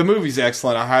 Anyway, the movie's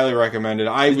excellent. I highly recommend it.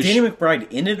 Is Danny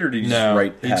McBride in it, or did he just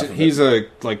write half of it? He's a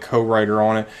co-writer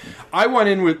on it. I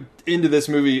went into this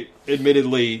movie,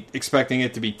 admittedly, expecting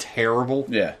it to be terrible.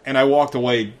 Yeah. And I walked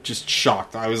away just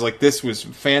shocked. I was like, this was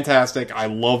fantastic. I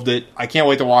loved it. I can't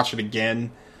wait to watch it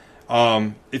again.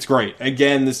 It's great.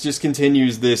 Again, this just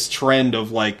continues this trend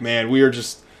of, like, man, we are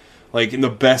just, like, in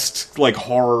the best, like,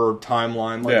 horror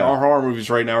timeline. Like, our horror movies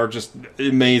right now are just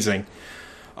amazing.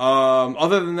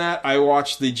 Other than that, I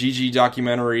watched the Gigi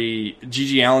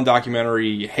Allen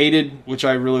documentary, Hated, which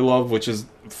I really love, which is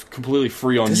completely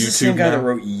free on YouTube. This is the same guy now. that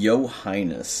wrote Yo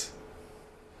Highness.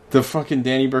 The fucking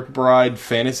Danny McBride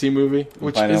fantasy movie,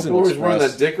 which isn't... Always run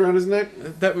that dick around his neck?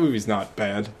 That movie's not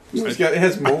bad. It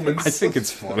has moments. I think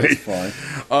it's funny. It's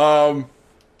fine.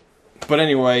 But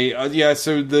anyway,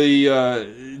 so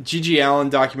the Gigi Allen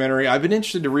documentary, I've been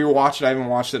interested to rewatch it. I haven't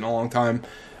watched it in a long time.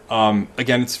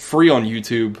 Again, it's free on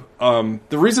YouTube.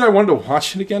 The reason I wanted to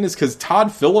watch it again is because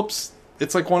Todd Phillips,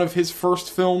 it's like one of his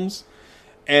first films,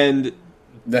 and...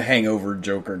 The Hangover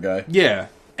Joker guy. Yeah,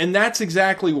 and that's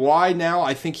exactly why now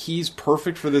I think he's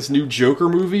perfect for this new Joker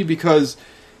movie, because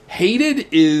Hated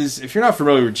is, if you're not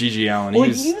familiar with Gigi Allen,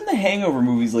 even the Hangover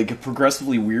movies, like,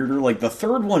 progressively weirder. Like, the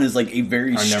third one is, like, a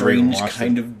very strange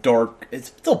kind of dark... It's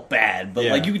still bad, but,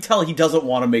 like, you can tell he doesn't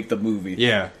want to make the movie.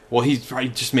 Yeah. Well, he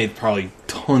just made probably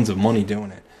tons of money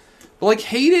doing it. But, like,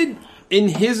 Hated, in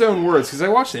his own words, because I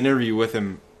watched an interview with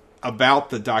him about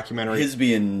the documentary. His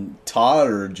being Todd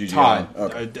or Gigi Allen?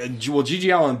 Okay. Well,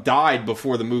 Gigi Allen died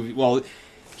before the movie. Well,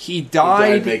 he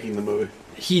died making the movie.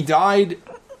 He died...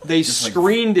 They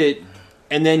screened it,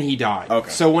 and then he died.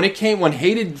 Okay. So when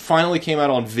Hated finally came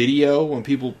out on video, when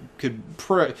people could...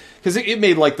 Because it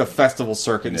made, like, the festival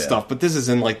circuit and stuff, but this is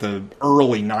in, like, the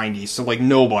early 90s, so, like,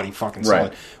 nobody fucking saw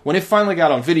it. When it finally got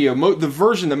on video, the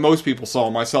version that most people saw,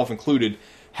 myself included,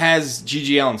 has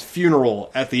Gigi Allen's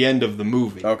funeral at the end of the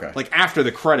movie. Okay. Like, after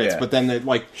the credits, but then,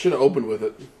 should have opened with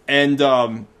it. And,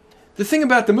 the thing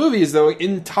about the movie is, though,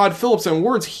 in Todd Phillips' own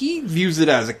words, he views it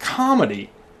as a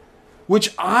comedy.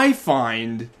 Which I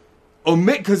find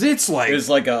because it's like... It's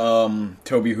like a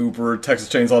Toby Hooper, Texas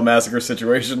Chainsaw Massacre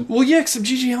situation. Well, yeah, except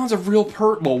Gigi Allen's was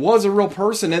a real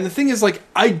person. And the thing is, like,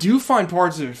 I do find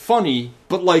parts of it funny,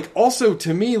 but, like, also,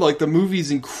 to me, like, the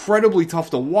movie's incredibly tough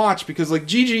to watch because, like,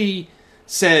 Gigi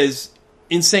says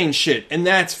insane shit, and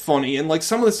that's funny. And, like,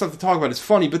 some of the stuff to talk about is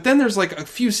funny, but then there's, like, a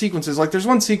few sequences. Like, there's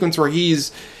one sequence where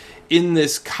he's in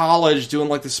this college doing,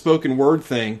 like, the spoken word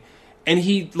thing, and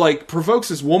he, like, provokes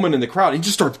this woman in the crowd. And he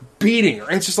just starts beating her.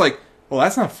 And it's just like, well,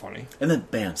 that's not funny. And then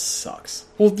band sucks.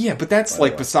 Well, yeah, but that's,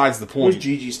 like, besides the point. What does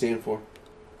GG stand for?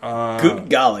 Good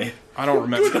golly. I don't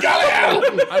remember. Good golly!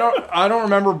 I don't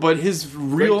remember, but his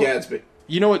real... Great Gatsby.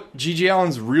 You know what Gigi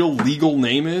Allen's real legal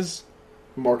name is?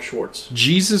 Mark Schwartz.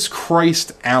 Jesus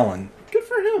Christ Allen. Good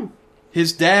for him.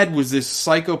 His dad was this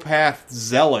psychopath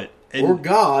zealot. Or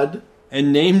God.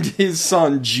 And named his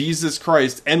son Jesus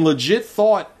Christ. And legit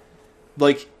thought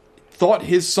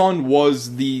his son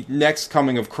was the next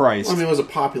coming of Christ. Well, I mean, it was a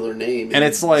popular name. And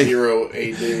it's like 0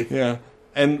 AD. Yeah.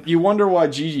 And you wonder why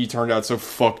Gigi turned out so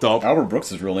fucked up. Albert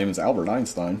Brooks' real name is Albert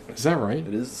Einstein. Is that right?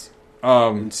 It is.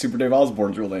 And Super Dave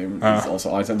Osborne's real name is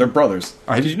also Einstein. They're brothers.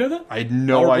 Did you know that? I had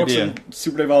no idea. Brooks and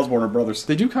Super Dave Osborne are brothers.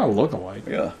 They do kind of look alike.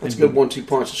 Yeah. That's a good 1-2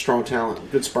 punch. Strong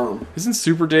talent. Good sperm. Isn't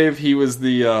Super Dave, he was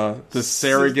the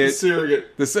surrogate?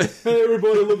 The surrogate. Hey,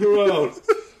 everybody look around.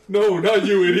 No, not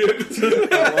you, idiot.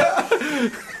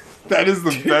 That is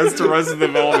the best Arrested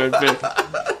Development bit.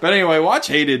 But anyway, watch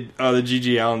Hated, the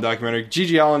Gigi Allen documentary.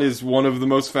 Gigi Allen is one of the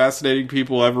most fascinating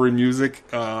people ever in music.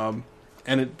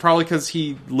 And it probably because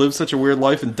he lived such a weird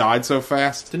life and died so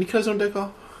fast. Didn't he cut his own dick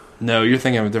off? No, you're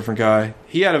thinking of a different guy.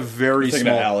 He had a very You're thinking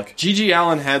small. of Alec. G.G.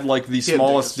 Allen had like the had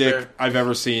smallest dick, dick I've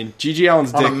ever seen. G.G.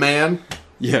 Allen's On dick. a man?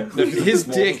 Yeah, his Smallest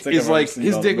dick dick is I've like ever seen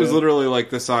his on a dick was man. literally like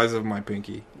the size of my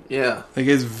pinky. Yeah. Like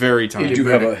it's very tiny. You do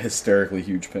have a hysterically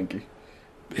huge pinky.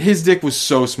 His dick was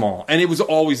so small, and it was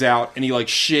always out, and he like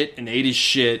shit and ate his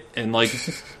shit, and like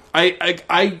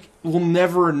I will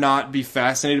never not be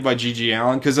fascinated by G.G.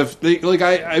 Allen because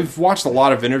I've watched a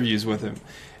lot of interviews with him,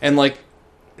 and like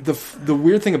the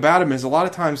weird thing about him is a lot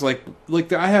of times like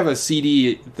I have a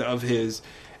CD of his,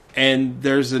 and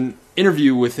there's an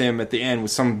interview with him at the end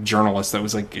with some journalist that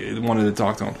was like wanted to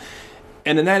talk to him,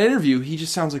 and in that interview he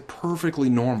just sounds like perfectly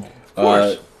normal. Of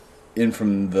course. In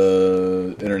from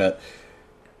the internet,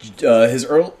 his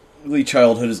early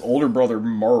childhood, his older brother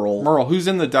Merle, who's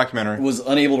in the documentary, was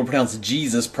unable to pronounce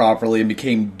Jesus properly and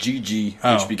became Gigi,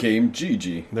 Oh. which became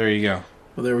Gigi. There you go.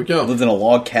 Well, there we go. Lived in a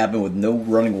log cabin with no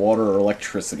running water or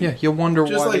electricity. Yeah, you wonder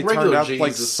Just why like they turned regular out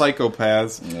like Jesus.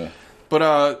 psychopaths. Yeah.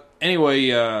 But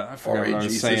anyway, I forgot what I was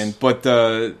Jesus. saying. But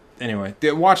anyway,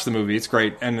 watch the movie. It's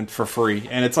great and for free,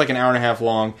 and it's like an hour and a half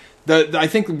long. I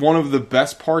think one of the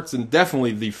best parts and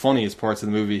definitely the funniest parts of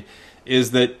the movie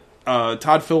is that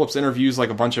Todd Phillips interviews like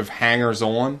a bunch of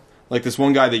hangers-on, like this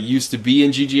one guy that used to be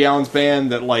in G.G. Allen's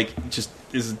band that like just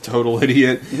is a total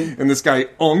idiot, and this guy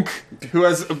Unk, who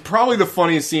has probably the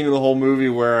funniest scene in the whole movie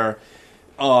where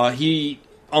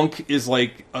Unk is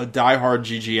like a diehard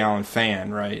G.G. Allen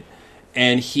fan, right?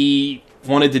 And he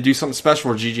wanted to do something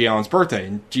special for G.G. Allen's birthday,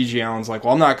 and G.G. Allen's like,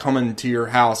 "Well, I'm not coming to your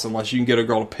house unless you can get a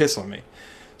girl to piss on me."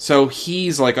 So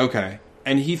he's like, "Okay,"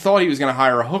 and he thought he was going to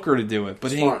hire a hooker to do it,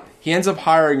 but he ends up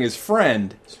hiring his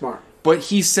friend. Smart. But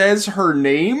he says her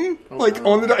name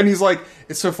on the and he's like,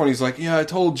 it's so funny. He's like, "Yeah, I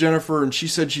told Jennifer, and she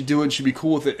said she'd do it, and she'd be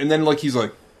cool with it." And then like he's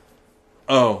like,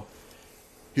 "Oh,"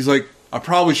 he's like, "I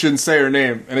probably shouldn't say her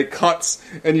name." And it cuts,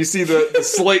 and you see the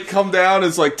slate come down.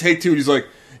 It's like take two. And he's like,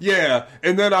 "Yeah,"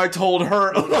 and then I told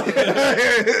her.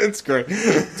 It's great.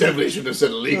 Definitely should have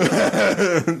said illegal.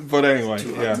 But anyway,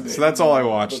 yeah. So that's all I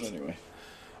watched. But anyway.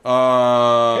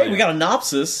 Hey, we got a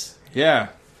synopsis. Yeah.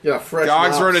 Yeah, fresh.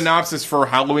 Dogs mops. wrote a synopsis for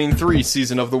Halloween 3,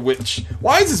 Season of the Witch.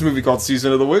 Why is this movie called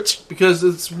Season of the Witch? Because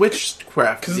it's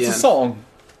witchcraft. Because it's a song.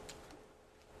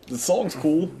 The song's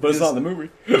cool, but it's not in the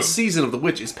movie. The season of the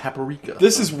witch is Paprika.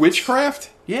 This is witchcraft?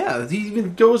 Yeah, he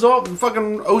even goes off.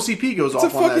 Fucking OCP goes It's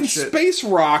off a on fucking that shit. space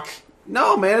rock.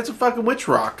 No, man, it's a fucking witch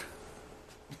rock.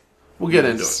 We'll get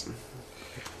into it.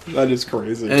 That is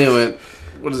crazy. Anyway,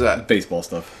 what is that? Baseball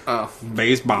stuff. Oh,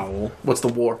 Baseball. what's the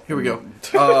war? Here we go.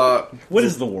 What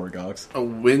is the war, Gogs?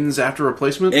 Wins after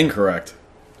replacement? Incorrect.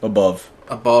 Above.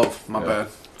 Above. My bad.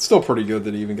 It's still pretty good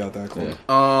that he even got that close.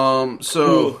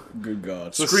 So Good God.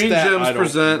 It's a Screen stat Gems I don't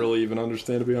present. really even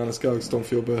understand, to be honest, guys. Don't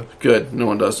feel bad. good. No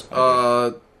one does.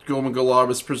 Goma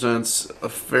Galarbus presents A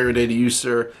Faraday to You,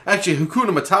 Sir. Actually, Hakuna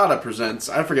Matata presents.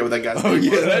 I forget what that guy's name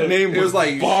was. that name It was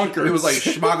like bonkers. It was like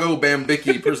Schmago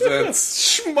Bambicki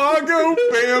presents Schmago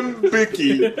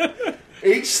Bambicki.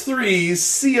 H3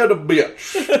 See Ya the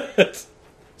Bitch.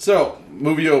 So,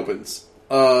 movie opens.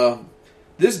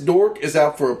 This dork is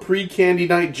out for a pre-candy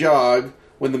night jog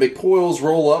when the McPoyles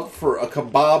roll up for a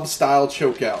kebab-style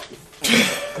chokeout.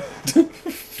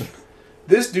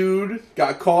 This dude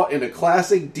got caught in a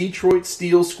classic Detroit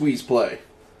Steel squeeze play.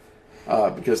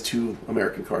 Because two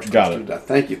American cars Got crashed it. to death.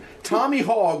 Thank you. Tommy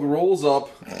Hogg rolls up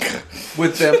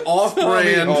with them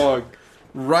off-brand Dog.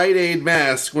 Rite Aid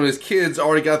mask when his kids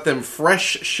already got them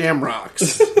fresh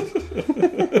shamrocks.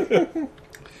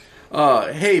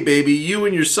 Hey, baby, you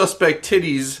and your suspect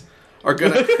titties are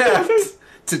gonna have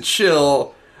to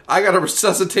chill. I gotta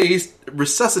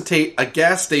resuscitate a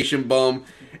gas station bum,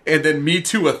 and then me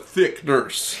too a thick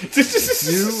nurse.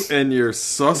 You and your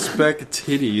suspect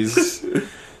titties.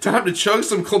 Time to chug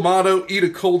some Clamato, eat a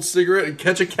cold cigarette, and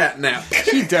catch a cat nap.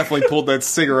 He definitely pulled that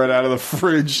cigarette out of the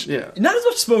fridge. Yeah. Not as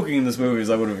much smoking in this movie as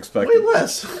I would have expected. Way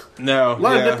less. No. A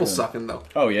lot yeah. of nipple sucking, though.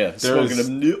 Oh, yeah. Smoking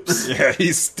them nips. Yeah, he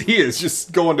is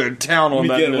just going to town on We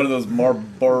that. get one of those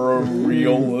Marlboro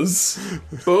Riolas.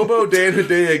 Bobo Dan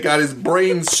Hedaya got his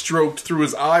brain stroked through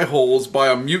his eye holes by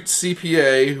a mute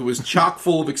CPA who was chock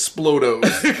full of explodos.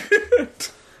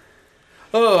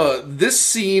 This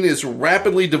scene is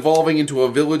rapidly devolving into a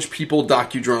Village People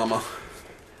docudrama.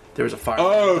 There's a fire.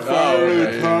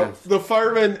 The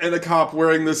fireman and the cop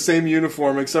wearing the same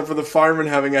uniform, except for the fireman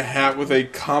having a hat with a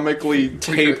comically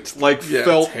taped,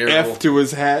 felt terrible. F to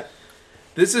his hat.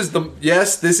 This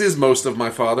is most of my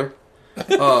father.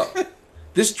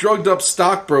 This drugged up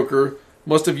stockbroker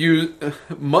must have used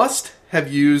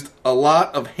a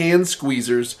lot of hand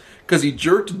squeezers because he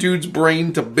jerked dude's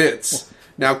brain to bits.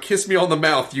 Now kiss me on the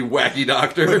mouth, you wacky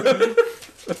doctor.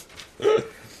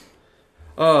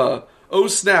 Oh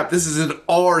snap, this is an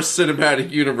R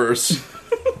cinematic universe.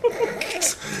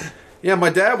 Yeah,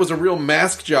 my dad was a real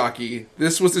mask jockey.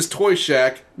 This was his toy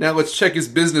shack. Now let's check his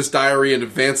business diary and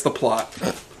advance the plot.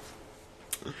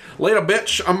 Later,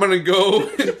 bitch. I'm gonna go.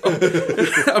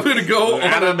 I'm gonna go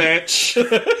on a bitch.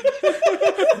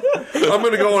 I'm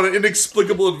gonna go on an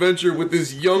inexplicable adventure with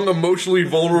this young, emotionally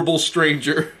vulnerable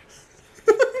stranger.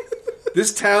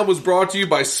 This town was brought to you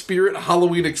by Spirit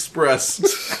Halloween Express.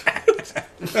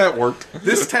 That worked.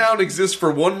 This town exists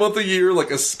for 1 month a year like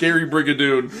a scary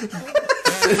brigadoon.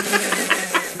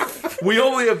 We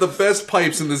only have the best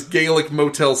pipes in this Gaelic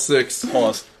Motel 6.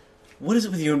 Pause. What is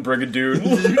it with you and Brigadoon?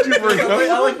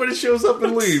 I like when it shows up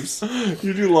and leaves.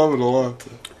 You do love it a lot.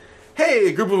 Hey,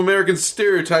 a group of American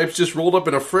stereotypes just rolled up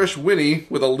in a fresh Winnie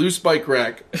with a loose bike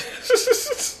rack.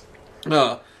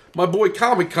 My boy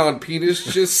Comic-Con penis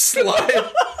just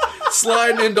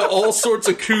sliding into all sorts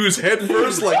of coups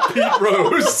headfirst like Pete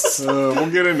Rose.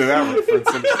 We'll get into that reference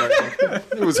in a second.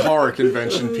 It was horror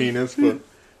convention penis, but...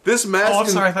 This mask. Oh, I'm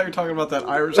sorry. I thought you were talking about that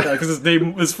Irish guy because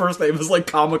his first name is like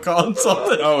Comic-Con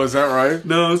something. Oh, is that right?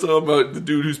 No, I was talking about the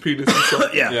dude whose penis is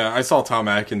shot. Yeah, I saw Tom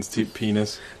Atkins'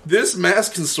 penis. This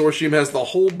mask consortium has the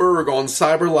whole burg on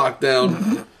cyber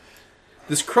lockdown.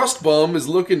 This crust bum is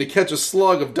looking to catch a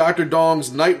slug of Dr.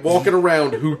 Dong's night walking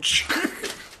around hooch.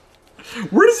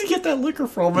 Where does he get that liquor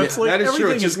from? It's like that is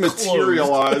true. everything It is just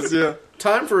materialized. Yeah.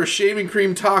 Time for a shaving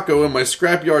cream taco in my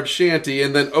scrapyard shanty,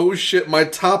 and then oh shit, my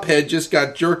top head just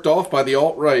got jerked off by the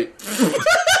alt-right.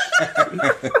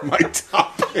 My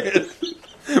top head.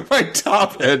 My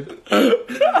top head.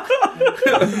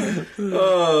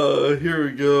 Here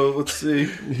we go. Let's see.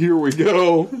 Here we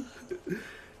go.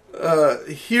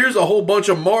 Here's a whole bunch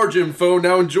of Marge info.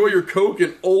 Now enjoy your Coke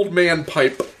and old man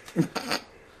pipe.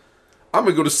 I'm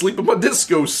gonna go to sleep in my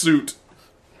disco suit.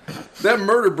 That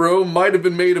murder bro might have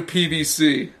been made of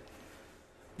PVC.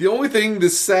 The only thing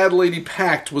this sad lady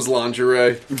packed was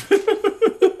lingerie.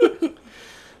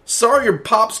 Sorry your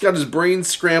pop's got his brain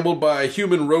scrambled by a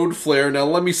human road flare. Now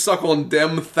let me suck on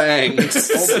dem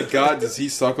thangs. Oh my god, does he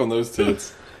suck on those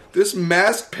tits? This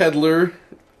masked peddler...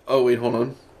 Oh, wait, hold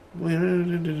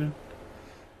on.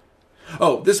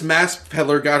 Oh, this masked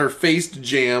peddler got her face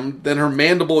jammed, then her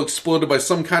mandible exploded by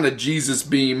some kind of Jesus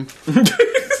beam.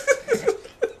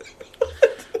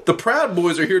 The Proud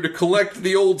Boys are here to collect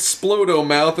the old Splodo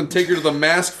mouth and take her to the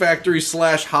mask factory /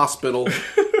 hospital.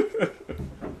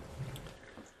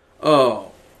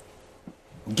 Oh.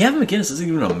 Gavin McInnes isn't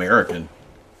even American.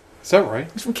 Is that right?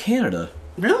 He's from Canada.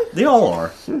 Really? They all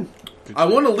are. I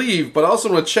want to leave, but I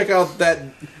also want to check out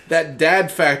that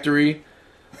dad factory.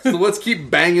 So let's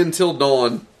keep banging till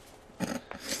dawn.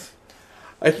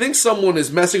 I think someone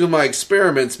is messing with my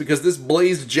experiments because this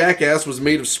blazed jackass was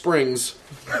made of springs.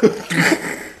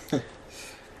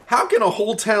 How can a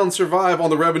whole town survive on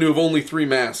the revenue of only 3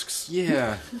 masks?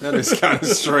 Yeah, that is kind of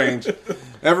strange.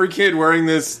 Every kid wearing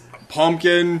this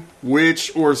pumpkin,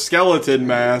 witch, or skeleton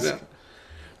mask. Yeah.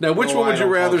 Now, which one would you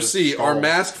rather see? Our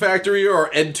mask factory or our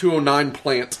Ed 209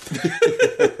 plant?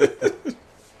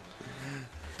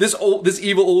 This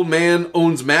evil old man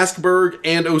owns Maskburg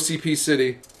and OCP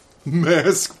City.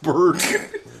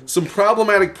 Maskburg. Some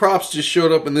problematic props just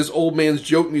showed up in this old man's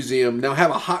joke museum. Now have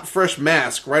a hot, fresh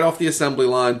mask right off the assembly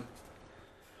line.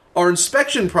 Our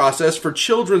inspection process for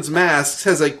children's masks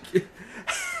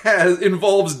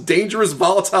involves dangerous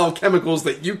volatile chemicals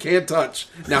that you can't touch.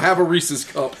 Now have a Reese's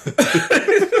cup.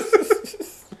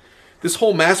 This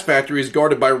whole mask factory is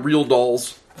guarded by real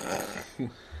dolls.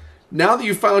 Now that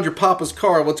you've found your papa's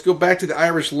car, let's go back to the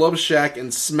Irish Love Shack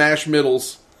and smash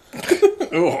middles.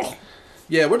 Oh.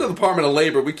 Yeah, we're the Department of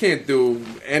Labor. We can't do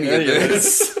any of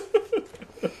this.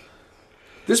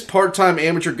 This part-time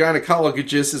amateur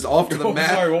gynecologist is off to the mat.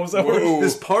 Sorry, what was that word?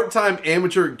 This part-time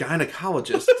amateur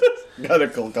gynecologist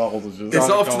Gynecologist. is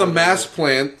off to the mask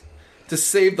plant to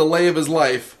save the lay of his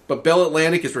life, but Bell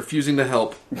Atlantic is refusing to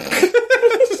help.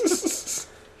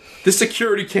 This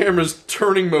security camera's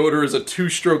turning motor is a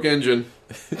 2-stroke engine.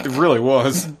 It really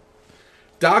was.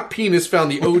 Doc Penis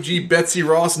found the OG Betsy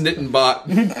Ross knitting bot.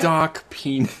 Doc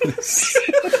Penis.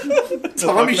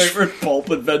 My favorite pulp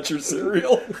adventure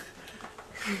cereal.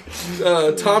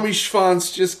 Tommy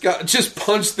Schwanz just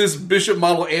punched this Bishop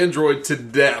model android to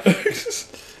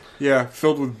death. Yeah,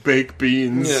 filled with baked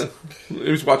beans. Yeah,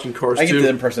 he was watching Cars I get 2. the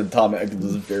impression Tom Atkins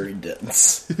is very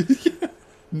dense.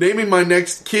 Naming my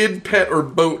next kid, pet, or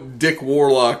boat Dick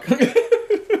Warlock.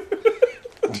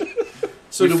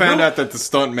 So we found out that the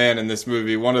stunt man in this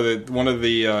movie, one of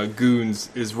the goons,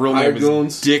 his real name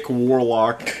is Dick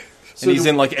Warlock. And he's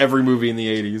in like every movie in the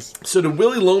 80s. So did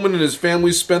Willie Loman and his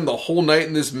family spend the whole night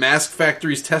in this mask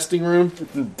factory's testing room?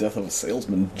 Death of a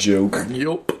salesman joke.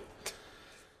 Yup.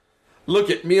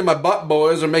 Look at me and my bot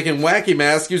boys are making wacky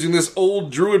masks using this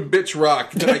old druid bitch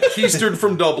rock that I keistered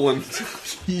from Dublin.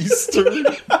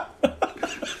 Keistered?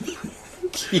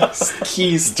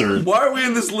 Keistered. Why are we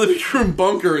in this living room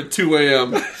bunker at 2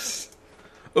 a.m.?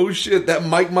 Oh shit, that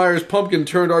Mike Myers pumpkin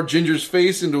turned our Ginger's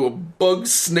face into a bug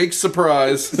snake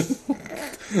surprise.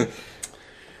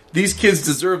 These kids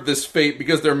deserve this fate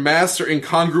because their masks are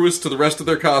incongruous to the rest of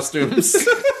their costumes.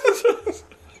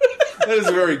 That is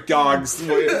a very Gogs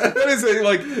way.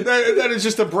 That is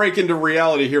just a break into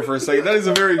reality here for a second. That is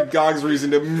a very Gogs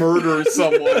reason to murder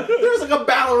someone. There's like a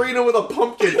ballerina with a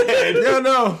pumpkin head. Yeah,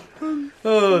 no.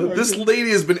 This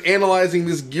lady has been analyzing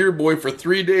this Gear Boy for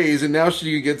 3 days, and now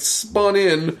she gets spun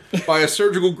in by a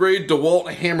surgical-grade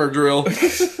DeWalt hammer drill.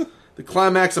 The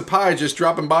climax of Pie just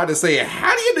dropping by to say,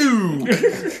 how do you do?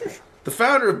 The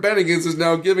founder of Bennigan's is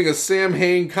now giving a Sam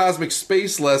Hain cosmic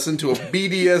space lesson to a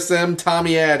BDSM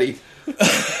Tommy Addy.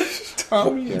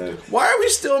 Why are we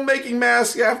still making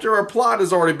masks after our plot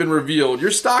has already been revealed? Your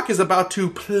stock is about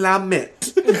to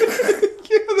plummet.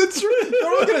 Yeah, that's right. They're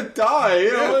all gonna die,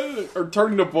 you know, or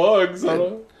turn into bugs. I don't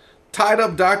know. Tied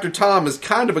up Dr. Tom is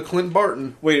kind of a Clint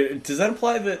Barton. Wait, does that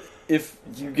imply that if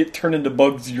you get turned into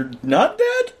bugs, you're not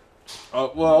dead?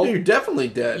 Well, you're definitely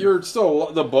dead. You're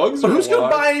still the bugs. But are who's alive.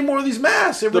 going to buy any more of these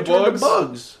masks? They're The turn to bugs?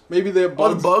 bugs. Maybe the bugs.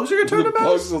 Oh, the bugs are going to turn to The masks?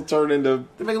 bugs will turn into.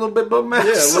 They make a little bit bug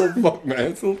masks. Yeah, little bug man.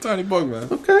 It's a little tiny bug man.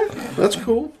 Okay, that's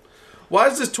cool. Why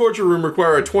does this torture room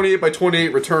require a 28 by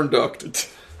 28 return duct?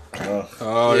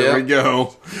 Oh, here we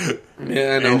go.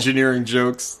 Yeah, I know. Engineering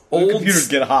jokes. Old computers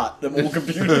get hot. Them old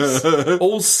computers.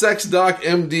 Old sex doc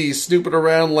MD snooping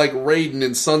around like Raiden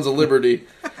in Sons of Liberty.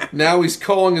 Now he's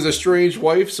calling his estranged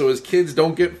wife so his kids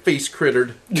don't get face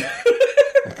crittered.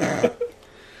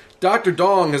 Dr.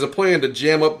 Dong has a plan to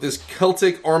jam up this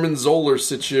Celtic Armin Zoller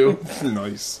situ.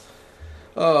 Nice.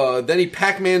 Then he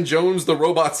Pac-Man Jones the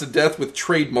robots to death with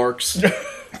trademarks.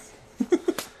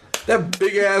 That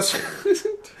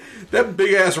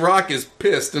big ass rock is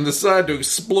pissed and decided to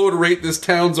explodorate this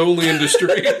town's only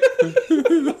industry.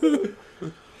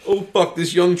 Oh fuck,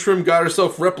 this young trim got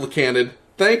herself replicanted.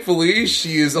 Thankfully,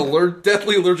 she is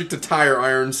deathly allergic to tire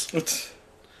irons.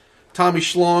 Tommy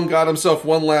Schlong got himself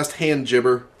one last hand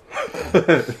jibber.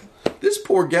 This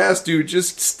poor gas dude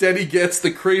just steady gets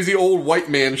the crazy old white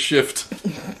man shift.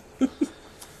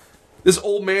 This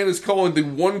old man is calling the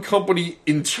one company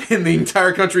in the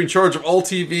entire country in charge of all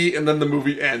TV, and then the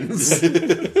movie ends.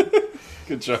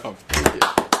 Good job.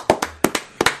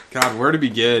 God, where to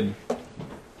begin?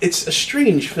 It's a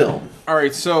strange film.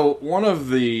 Alright, so one of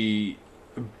the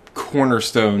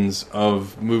cornerstones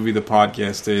of Movie the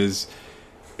Podcast is,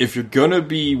 if you're gonna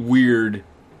be weird,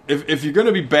 if you're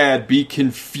gonna be bad, be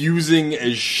confusing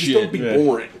as shit. Just don't be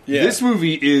boring. Yeah. This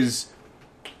movie is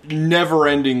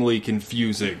never-endingly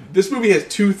confusing. This movie has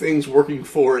two things working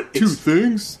for it. Two It's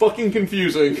things? fucking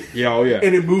confusing. Yeah, oh yeah.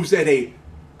 And it moves at a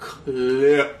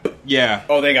clip. Yeah.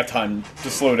 Oh, they got time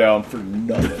to slow down for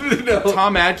nothing. No.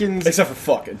 Tom Atkins... Except for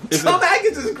fucking. Tom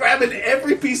Atkins is grabbing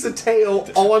every piece of tail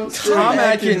on screen. Tom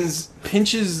Atkins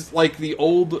pinches like the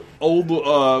old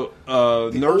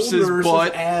nurse's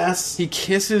butt. Ass. He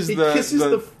kisses He the kisses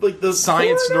the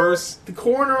science corner, nurse. the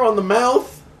corner on the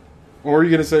mouth. What were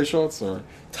you gonna say, Sean? Sorry.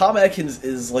 Tom Atkins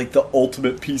is like the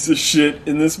ultimate piece of shit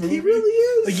in this movie. He really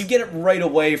is. Like, you get it right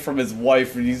away from his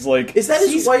wife, and he's like, Is that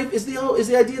his wife? Is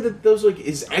the idea that those like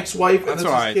his ex-wife and That's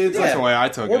that's why. his kids? That's Yeah. the way I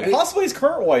took or it. possibly his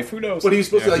current wife. Who knows? But he was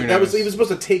supposed Yeah, to who like knows? he was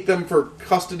supposed to take them for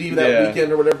custody that Yeah.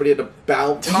 weekend or whatever. But he had to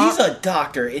bow. He's a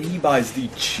doctor, and he buys the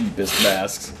cheapest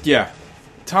masks. Yeah.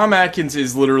 Tom Atkins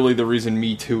is literally the reason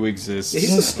Me Too exists. Yeah,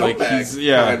 he's a scumbag,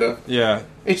 kinda. Yeah.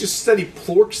 It's just said he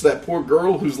plorks that poor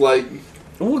girl who's like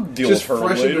We'll deal just with her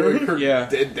fresh into later. her Yeah.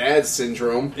 dead dad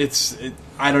syndrome.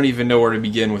 I don't even know where to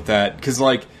begin with that, because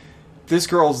like this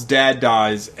girl's dad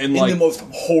dies, and In like the most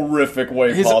horrific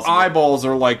way his possible. eyeballs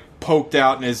are like poked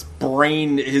out, and his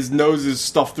brain, his nose is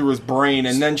stuffed through his brain,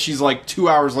 and then she's like 2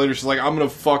 hours later, she's like, I'm gonna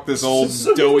fuck this old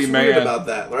So doughy here's what's weird man. about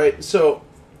that, right? So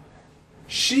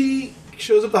she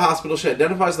shows up at the hospital. She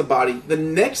identifies the body. The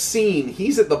next scene,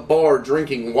 he's at the bar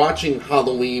drinking, watching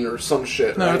Halloween or some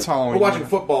shit. No, right? it's Halloween, Or watching yeah.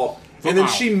 football. And then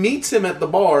she meets him at the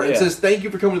bar and Yeah. says, "Thank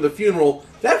you for coming to the funeral."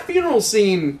 That funeral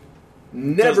scene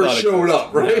never Does not showed exist.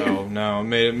 up, right? No,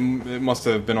 it must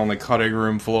have been on the cutting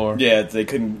room floor. Yeah, they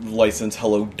couldn't license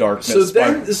Hello Darkness.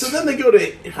 So then they go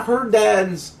to her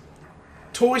dad's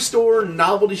toy store,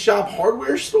 novelty shop,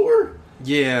 hardware store.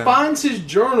 Yeah. Finds his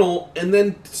journal and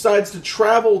then decides to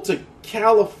travel to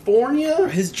California.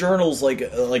 His journal's like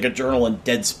a journal in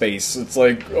Dead Space. It's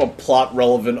like a plot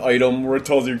relevant item where it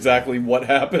tells you exactly what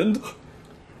happened.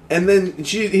 And then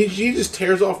she just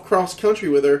tears off cross country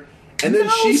with her, and then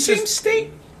she's same just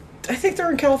state. I think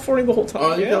they're in California the whole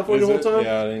time. in California the whole time.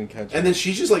 Yeah, I didn't catch it. And then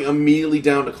she's just like immediately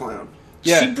down to clown.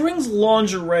 Yeah. She brings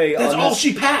lingerie. That's on all this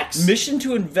she packs. mission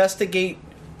to investigate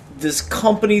this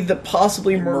company that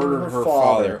possibly murdered her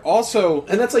father. Also,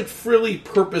 And that's like frilly,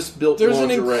 purpose-built There's an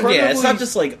lingerie. incredible- Yeah, it's not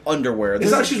just like underwear.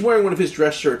 It's not she's wearing one of his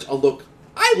dress shirts. A look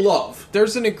I love.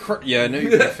 there's an yeah, I know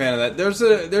you're a fan of that.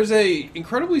 There's a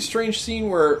incredibly strange scene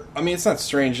where, I mean, it's not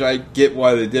strange. I get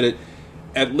why they did it,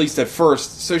 at least at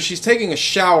first. So she's taking a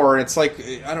shower, and it's like,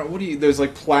 I don't know, there's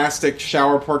like plastic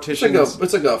shower partitions.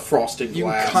 It's like a frosted You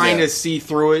glass. kind of see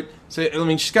through it. So I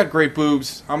mean, she's got great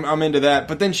boobs. I'm into that.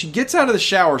 But then she gets out of the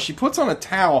shower, she puts on a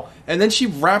towel, and then she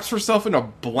wraps herself in a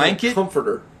blanket.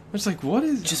 Comforter. It's like, what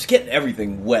is? just getting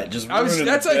everything wet. Just ruining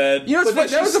That's the like, bed. you know, But then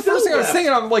that was the she's first thing I was still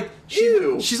thinking. I'm like,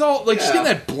 she's all like, she's Yeah.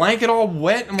 getting that blanket all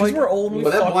wet. I'm like, We're old. We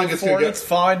But that fucked blanket's before, gonna and it's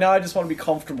fine. Now I just want to be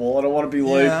comfortable. I don't want to be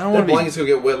like. yeah, I don't That want to blanket's gonna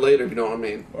get wet later, if you know what I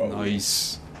mean.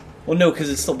 nice. Well, no, because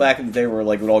it's still back in the day where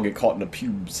like we'd all get caught in the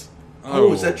pubes.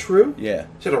 Oh, is that true? Yeah.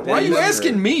 She had to Why are you ring them-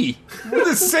 asking me? We're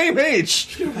the same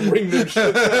age. Ring them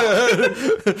shit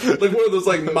out. Like one of those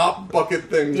like mop bucket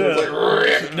things. Where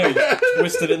it's like, No, you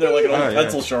twist it in there like an old Oh, yeah.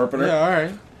 pencil sharpener. Yeah, all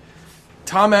right.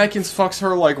 Tom Atkins fucks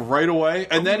her like right away,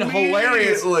 and then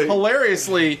Immediately.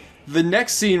 hilariously, the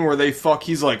next scene where they fuck,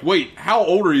 he's like, "Wait, how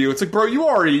old are you?" It's like, bro, you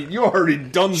already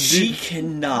done. She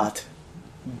cannot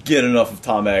get enough of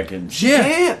Tom Atkins. Yeah.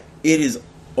 man. It is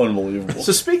unbelievable.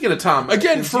 So speaking of Tom,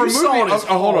 Again, Atkins, for a you movie. saw his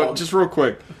Hold on, hog. just real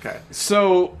quick. Okay.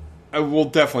 So, we'll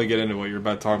definitely get into what you're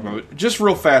about to talk about. Just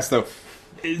real fast, though.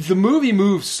 The movie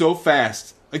moves so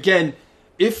fast. Again,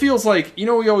 it feels like, you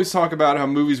know, we always talk about how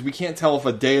movies, we can't tell if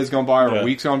a day has gone by or a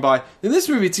week's gone by. In this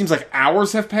movie, it seems like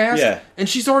hours have passed. Yeah. And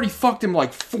she's already fucked him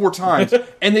like 4 times.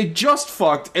 And they just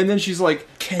fucked, and then she's like,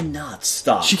 Cannot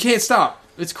stop. she can't stop.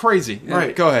 It's crazy.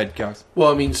 Right. Go ahead, guys.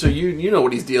 Well, I mean, so you know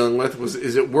what he's dealing with.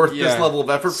 Is it worth Yeah. this level of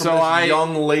effort from So this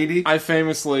young lady? I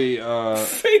famously,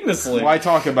 Famously. well, I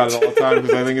talk about it all the time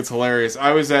because I think it's hilarious.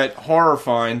 I was at Horror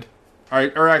Find,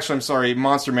 or actually, I'm sorry,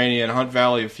 Monster Mania in Hunt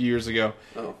Valley a few years ago,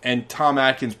 and Tom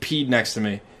Atkins peed next to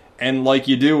me. And like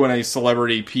you do when a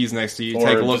celebrity pees next to you, you Or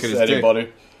take a look at just his anybody.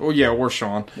 dick. Oh yeah, or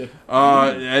Sean.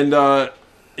 And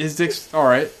his dick's all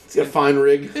right. He's got a fine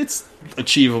rig. It's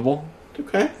achievable.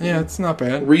 Okay. Yeah, it's not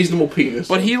bad. Reasonable penis.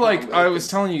 But he, like, I was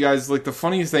telling you guys, like, the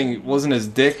funniest thing wasn't his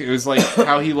dick. It was, like,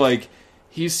 how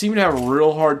he seemed to have a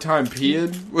real hard time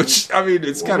peeing, which, I mean,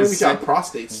 it's kind of maybe got a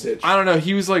prostate stitch. I don't know.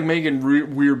 He was, like, making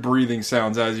weird breathing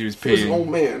sounds as he was He was an peeing. old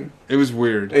man. It was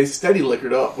weird. And he's steady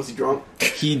liquored up. Was he drunk?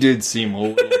 He did seem a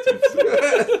little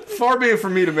tipsy. Far be it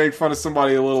from me to make fun of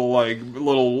somebody a little, like,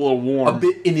 little warm. A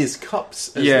bit in his cups,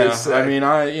 as they Yeah, say. I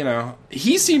mean,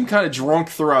 he seemed kind of drunk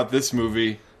throughout this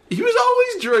movie. He was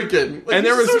always drinking. Like, And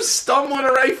there he's was- sort of stumbling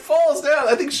around. He falls down.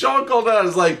 I think Sean called out. I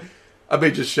was like, I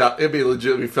may just shot. It may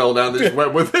legitimately fell down. They just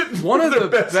went with it. One of the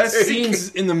best take. scenes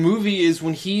in the movie is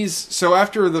when so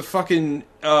after the fucking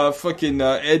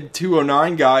Ed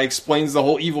 209 guy explains the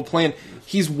whole evil plan,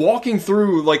 he's walking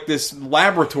through like this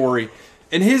laboratory,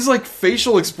 and his like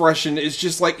facial expression is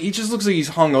just like he just looks like he's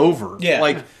hungover. Yeah.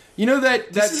 Like, you know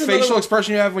that is facial another-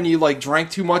 expression you have when you like drank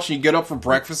too much and you get up for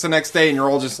breakfast the next day and you're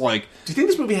all just like, Do you think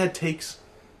this movie had takes?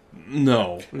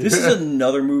 no. This is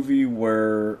another movie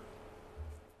where.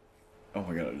 Oh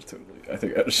my god! I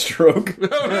think I had a stroke.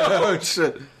 Oh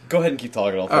shit. Go ahead and keep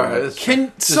talking. I'll All right.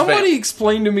 Can somebody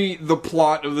explain to me the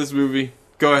plot of this movie?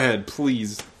 Go ahead,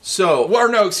 please. So, Or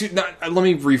no, excuse, let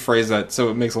me rephrase that so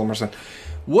it makes a little more sense.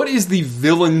 What is the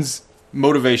villain's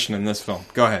motivation in this film?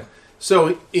 Go ahead.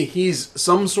 So he's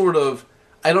some sort of.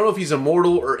 I don't know if he's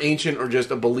immortal or ancient or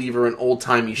just a believer in old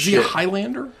timey Is he a shit.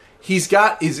 Highlander? He's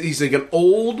like an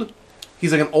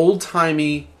old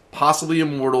timey, possibly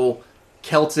immortal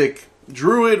Celtic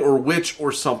druid or witch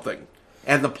or something.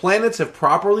 And the planets have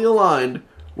properly aligned,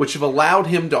 which have allowed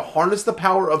him to harness the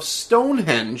power of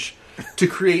Stonehenge to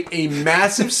create a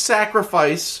massive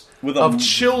sacrifice of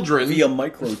children via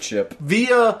microchip.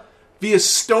 via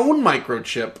stone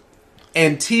microchip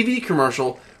and TV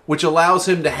commercial, which allows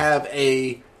him to have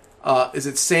a is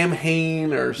it Sam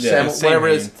Hain or whatever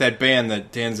it is? That band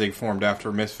that Danzig formed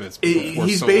after Misfits. before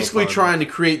He's Solo basically Fire. trying to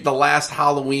create the last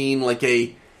Halloween, like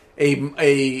a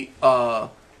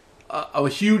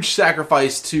huge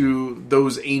sacrifice to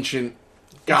those ancient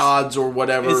gods or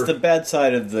whatever. It's the bad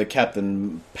side of the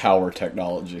Captain Power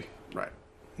technology. Right.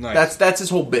 Nice. That's his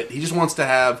whole bit. He just wants to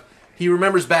have. He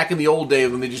remembers back in the old days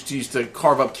when they just used to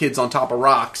carve up kids on top of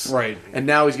rocks. Right. And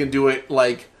now he's going to do it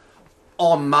like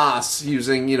en masse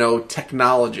using,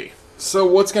 technology. So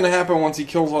what's going to happen once he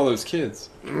kills all those kids?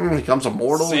 He becomes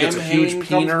immortal, he gets a Sam huge Hain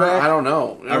comes peener, back? I don't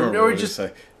know. I remember Or what just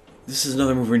say. This is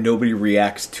another movie where nobody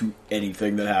reacts to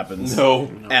anything that happens.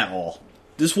 No. At all.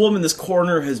 This woman, this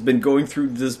coroner, has been going through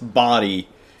this body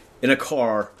in a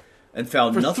car and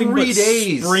found For nothing 3 but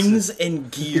days. springs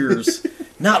and gears.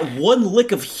 Not one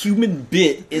lick of human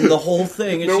bit in the whole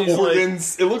thing. And No she's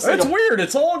organs. Like, It looks like that's weird.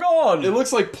 It's all gone. It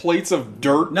looks like plates of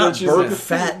dirt. Not that she's burnt like-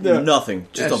 fat, Yeah. nothing.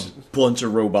 Just Yeah, a bunch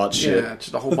of robot shit. yeah,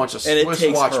 just a whole bunch of And it Swiss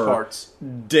takes watch her parts.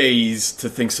 days to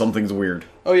think something's weird.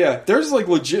 Oh yeah, there's like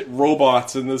legit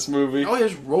robots in this movie. Oh,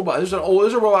 there's robot. There's a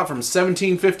robot from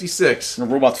 1756. And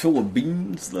the robot's filled with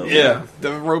beans, though. Yeah,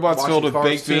 the robots Watching filled with cars,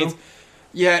 baked too. beans.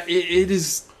 Yeah, it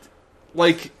is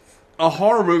like a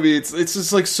horror movie. It's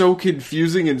just like so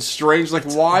confusing and strange. Like,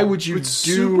 why would you It's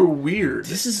super do? weird.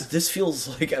 This feels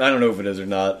like, and I don't know if it is or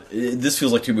not. This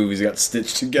feels like two movies that got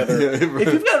stitched together. If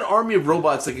you've got an army of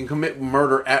robots that can commit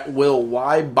murder at will,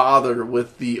 why bother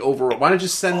with the overall? Why not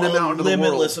just send them out into the world?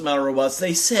 Limitless amount of robots.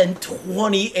 They send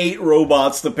 28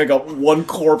 robots to pick up one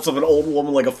corpse of an old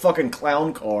woman like a fucking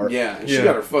clown car. Yeah, and she Yeah.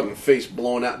 got her fucking face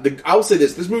blown out. I will say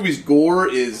this movie's gore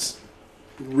is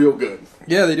real good.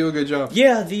 Yeah, they do a good job.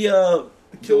 Yeah, the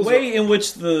kills way in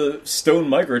which the stone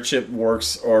microchip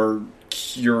works are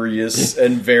curious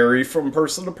and vary from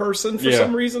person to person for Yeah.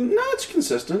 some reason. No, it's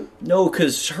consistent. No,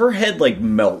 because her head like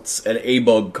melts and a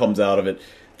bug comes out of it.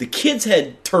 The kid's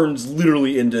head turns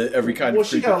literally into every kind Well, of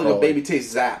she creature got like a crawling. baby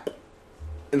taste zap,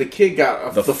 and the kid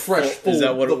got the fresh full- full. is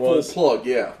that what the it was? Full plug,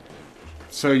 yeah.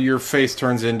 So your face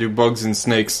turns into bugs and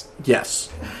snakes. Yes.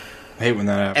 I hate when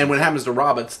that happens. And when it happens to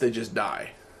robots, they just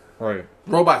die. Right,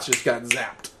 Robots just got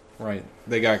zapped. right.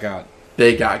 They got.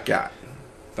 They got.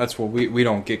 That's what we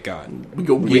don't get. God, We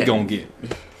go we get. don't get.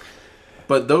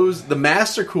 But the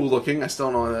masks are cool looking. I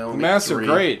still don't know. They only The make masks are 3.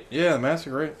 great. Yeah, the masks are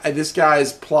great. This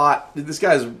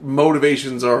guy's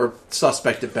motivations are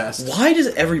suspect at best. Why does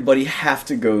everybody have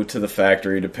to go to the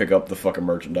factory to pick up the fucking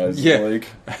merchandise? Yeah. Like,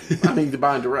 I mean, to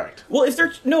buy and direct. well, if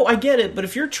they're no, I get it, but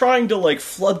if you're trying to like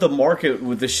flood the market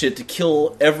with this shit to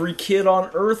kill every kid on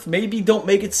Earth, maybe don't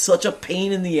make it such a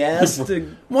pain in the ass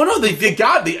to. Well, no, they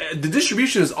got the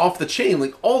distribution is off the chain.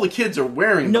 Like all the kids are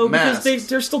wearing No, the masks. because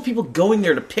there's still people going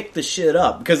there to pick the shit up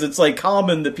because it's like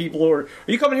common that people are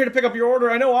you coming here to pick up your order?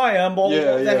 I know I am. Blah, blah, Yeah,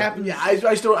 blah. That yeah. happens. Yeah,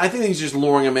 I think he's just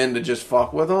luring him in to just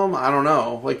fuck with him. I don't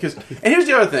know, like, and here's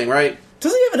the other thing, right?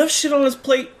 Doesn't he have enough shit on his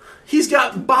plate? He's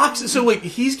got boxes, so like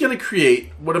he's gonna create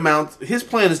what amounts. His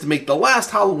plan is to make the last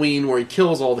Halloween where he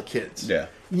kills all the kids. Yeah.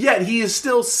 Yet he is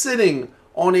still sitting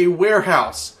on a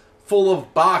warehouse full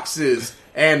of boxes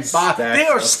and Stacks they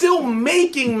are of- still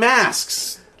making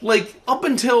masks. Like up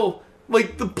until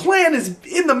like the plan is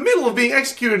in the middle of being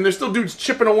executed, and there's still dudes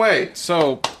chipping away.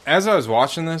 So, as I was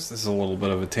watching this is a little bit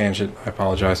of a tangent. I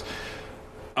apologize.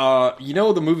 You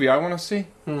know the movie I want to see?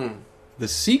 The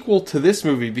sequel to this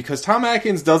movie, because Tom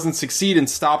Atkins doesn't succeed in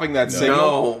stopping that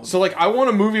signal. No. So, like, I want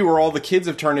a movie where all the kids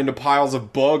have turned into piles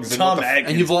of bugs. Tom what the Atkins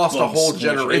and you've lost a bugs whole smush.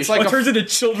 generation. It's like It a- turns into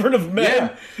children of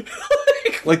men.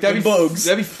 like that'd be bugs.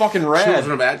 That'd be fucking rad.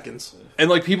 Children of Atkins. And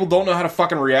like people don't know how to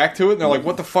fucking react to it. And they're like,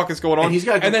 "What the fuck is going on?" And he's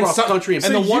gotta go then cross country and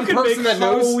and so the You one could person make that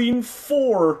knows Halloween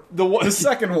 4, the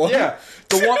second one. Yeah,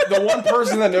 the one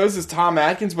person that knows is Tom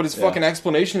Atkins, but his fucking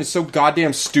explanation is so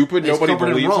goddamn stupid. It's Nobody covered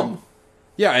in believes rum. him.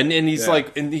 Yeah, and he's Yeah.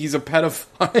 like, and he's a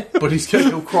pedophile. But he's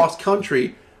gonna go cross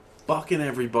country, bucking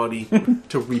everybody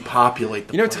to repopulate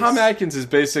the You know, place. Tom Atkins is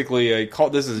basically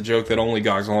this is a joke that only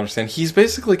Gogs will understand. He's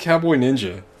basically Cowboy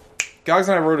Ninja. Gogs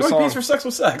and I wrote a One song. piece for sex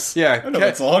with sex. Yeah, I know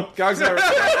that song. Gogs and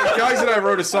I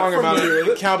wrote a song about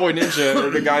Cowboy Ninja,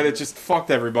 or the guy that just fucked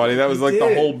everybody. That was like the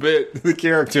did. whole bit, the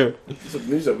character.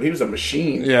 He was a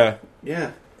machine. Yeah.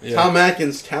 Yeah. Yeah. Tom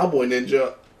Atkins, Cowboy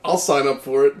Ninja. I'll sign up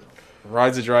for it.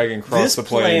 Rides a dragon across This the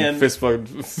plain,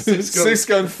 plan- six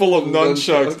gun full of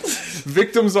nunchucks.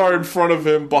 Victims are in front of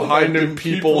him, behind him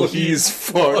people he's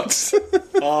fucked.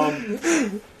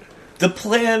 The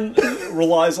plan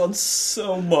relies on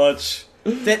so much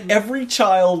that every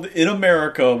child in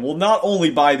America will not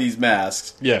only buy these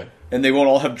masks, Yeah. and they won't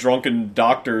all have drunken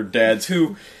doctor dads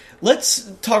who... Let's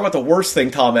talk about the worst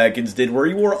thing Tom Atkins did, where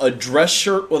he wore a dress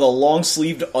shirt with a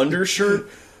long-sleeved undershirt,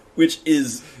 which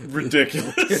is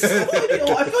ridiculous.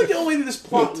 I feel like the only way this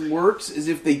plot works is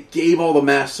if they gave all the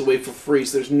masks away for free,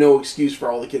 so there's no excuse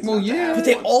for all the kids. Well, not to yeah. have But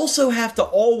they one. also have to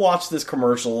all watch this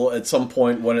commercial at some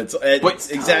point when it's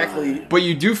exactly... But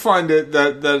you do find that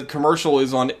the commercial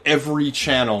is on every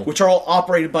channel. Which are all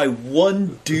operated by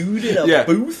one dude in a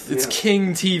booth? It's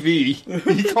King TV.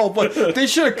 He called, but they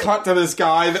should have cut to this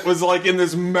guy that was like in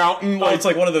this mountain. Oh, Like, it's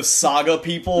like one of those Saga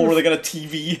people where they got a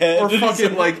TV head. or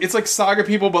fucking like it's like Saga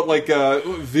people, but like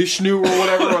Vishnu or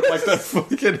whatever. But like that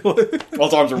fucking. All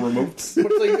his arms are removed. It's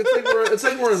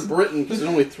like we're in Britain because there's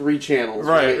only 3 channels.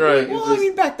 Right. Like, Well, I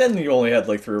mean, back then you only had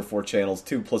like 3 or 4 channels,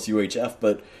 2 plus UHF,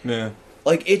 but Yeah.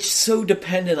 like it's so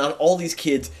dependent on all these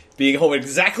kids being home at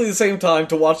exactly the same time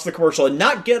to watch the commercial and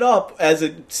not get up as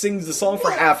it sings the song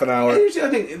for half an hour. Here's the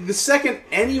other thing: the second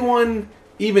anyone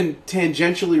even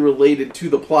tangentially related to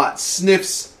the plot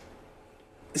sniffs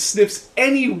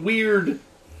any weird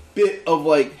bit of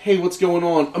like, hey, what's going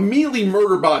on? Immediately,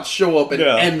 murder bots show up and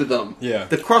end them. Yeah.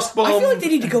 The crust bomb. I feel like they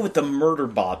need to go with the murder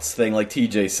bots thing, like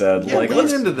TJ said. Yeah, like,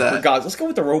 lean into that. For God, let's go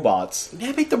with the robots.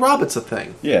 Yeah, make the robots a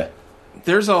thing. Yeah.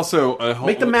 There's also a whole.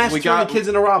 Make the mass turn the kids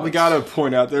into robots. We gotta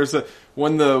point out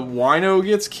when the wino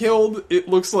gets killed, it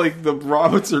looks like the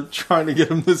robots are trying to get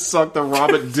him to suck the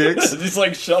robot dicks. He's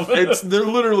like shoving. They're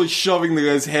literally shoving the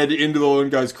guy's head into the one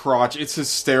guy's crotch. It's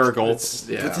hysterical.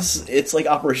 It's like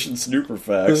Operation Snooper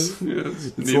Facts.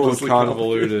 It's a little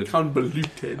convoluted.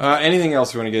 Anything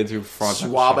else you want to get into?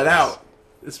 Swab it out.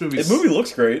 This movie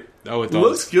looks great. Oh, it does.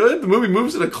 Looks good. The movie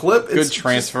moves at a clip. Good It's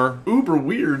transfer. just uber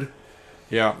weird.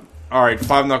 Yeah. All right,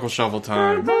 5 Knuckle Shuffle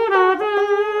time.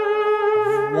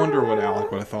 I wonder what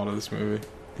Alec would have thought of this movie.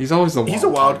 He's always the He's a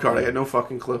wild card. I got no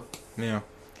fucking clue. Yeah.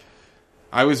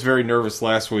 I was very nervous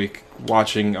last week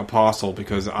watching Apostle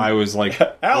because I was like,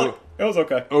 Alec, it was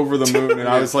okay. Over the moon, and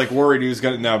I was like worried he was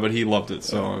gonna. No, but he loved it,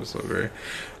 so I was so very.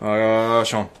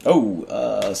 Sean.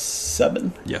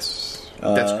 7. Yes.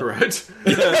 That's correct.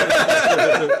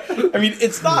 I mean,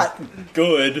 it's not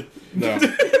good. No.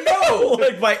 No!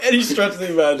 Like, by any stretch of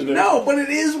the imagination. No, but it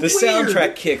is The weird.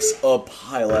 soundtrack kicks a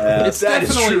pile of ass. It's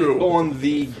definitely on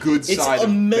the good side It's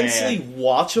immensely of bad.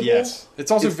 watchable. Yes.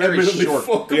 It's also very evidently short.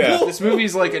 fuckable. Yeah. This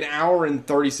movie's like an hour and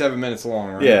 37 minutes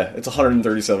long, right? Yeah, it's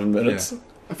 137 minutes. Yeah.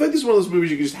 I feel like this is one of those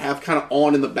movies you can just have kind of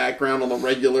on in the background on the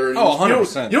regular. And Oh, you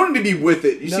 100%. You don't need to be with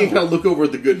it. You just need to kind of look over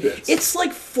at the good bits. It's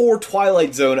like 4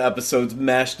 Twilight Zone episodes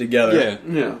mashed together. Yeah.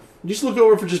 Yeah. You just look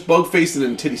over for just bug facing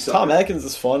and titty sucking. Tom Atkins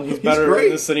is fun. He's better great.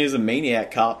 in this than he is a Maniac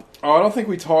Cop. Oh, I don't think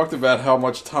we talked about how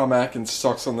much Tom Atkins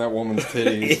sucks on that woman's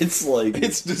titties. It's like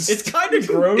It's just- it's kind of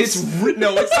gross.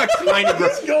 No, it's not kind of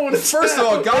gross. going to First of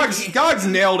all, Gogs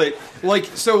nailed it. Like,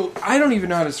 so I don't even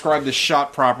know how to describe this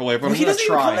shot properly, but I'm he gonna doesn't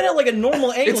even come in try. at like a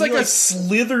normal angle. It's like he a-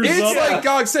 slithers It's up. like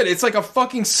Gog said. It's like a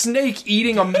fucking snake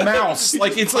eating a mouse.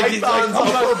 Like it's like, Pythons on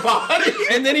her body.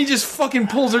 and then he just fucking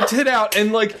pulls her tit out,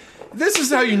 and like this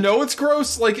is how you know it's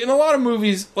gross. Like in a lot of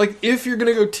movies, like if you're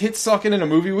gonna go tit sucking in a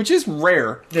movie, which is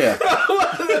rare, yeah.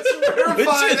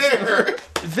 Terrifying there.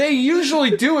 they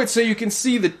usually do it so you can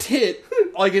see the tit.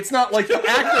 Like it's not like the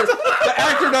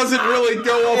actor doesn't really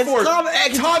go all It's for it. Tom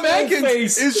Atkins' Tom whole Atkins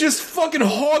face. is just fucking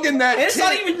hogging that And it's tit.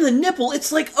 not even the nipple.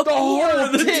 It's like a The whole corner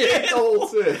of the tit. tit. The whole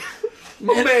thing.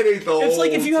 My man ate the whole It's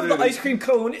like if you have the thing. ice cream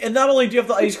cone, and not only do you have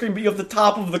the ice cream, but you have the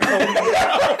top of the cone.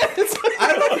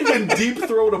 I don't even deep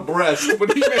throat a breast,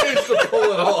 but he managed to pull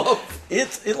it off.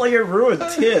 It's like it ruined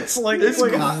tits. Like It's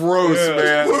like gross,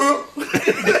 man.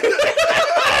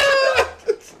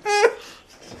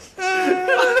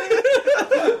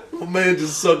 My man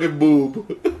just sucking boob.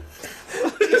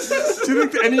 Do you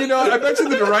think? And you know, I bet you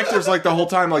the director's like the whole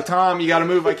time, like Tom, you got to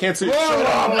move. I can't see. Shut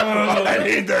up. I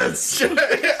need this.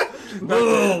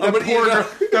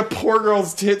 That poor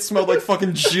girl's tit smelled like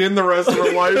fucking gin the rest of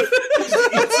her life.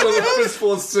 Eats another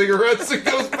fistful of cigarettes and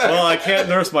goes back. well, I can't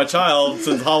nurse my child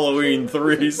since Halloween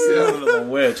 3, Season of the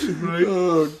Witch.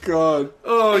 Oh god.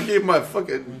 Oh, I gave my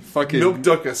fucking milk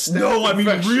duck a snap. No, I mean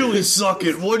infection. really suck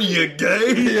it. What are you,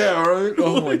 gay? Yeah, right.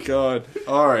 Oh my god.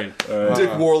 All right.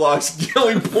 Dick Warlock's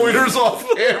yelling pointers off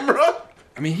camera.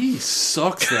 I mean, he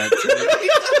sucks that.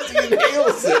 Tit. He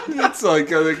nails it. It's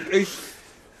like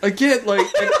again, like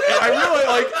I really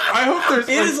like. I hope there's.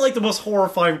 It is like the most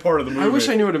horrifying part of the movie. I wish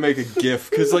I knew how to make a GIF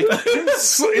because, like,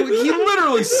 he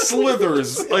literally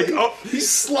slithers, like, He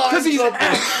slides because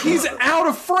up. he's out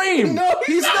of frame. No,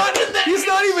 he's not. He's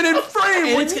not even in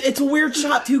frame. And it's a weird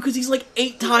shot too because he's like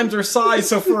 8 times her size.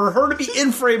 So for her to be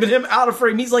in frame and him out of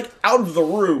frame, he's like out of the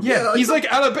room. Yeah, he's like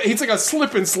out of. He's like a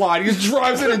slip and slide. He just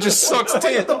drives in and just sucks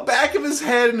tit. The back of his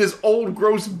head and his old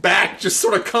gross back just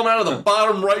sort of come out of the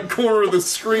bottom right corner of the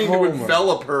screen to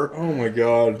envelop her. Oh my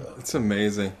god, it's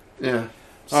amazing. Yeah.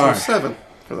 So All right. 7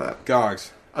 for that.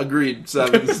 Gogs. Agreed.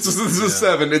 7. This is a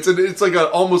 7. It's like an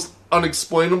almost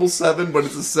unexplainable 7, but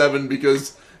it's a 7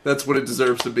 because that's what it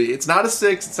deserves to be. It's not a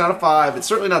 6. It's not a 5. It's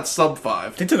certainly not sub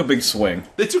 5. They took a big swing.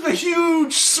 They took a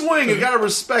huge swing. You gotta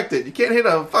respect it. You can't hit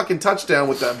a fucking touchdown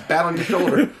with that bat on your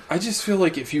shoulder. I just feel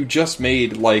like if you just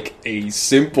made like a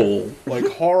simple like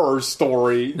horror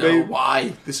story, No,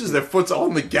 why? This is their foot's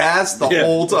on the gas the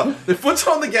whole time. Their foot's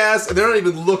on the gas and they're not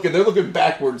even looking. They're looking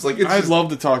backwards. Like it's I'd just, love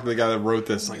to talk to the guy that wrote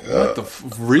this. Like, what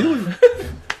the really?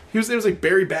 His name was like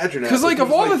Barry Badger. Because like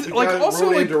of all the like guy that also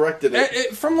wrote like and directed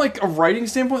it. from like a writing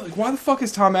standpoint, like why the fuck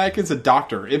is Tom Atkins a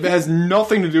doctor? It has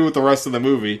nothing to do with the rest of the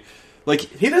movie. Like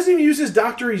He doesn't even use his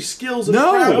doctory skills and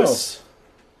No. prowess.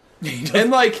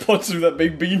 and like Punch through that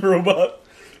big bean robot.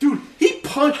 Dude, he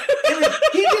punched. And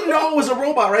he didn't know it was a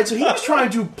robot, right? So he was trying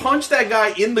to punch that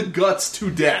guy in the guts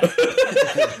to death,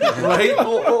 right?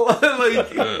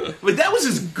 like that was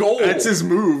his goal. that's his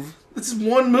move. This is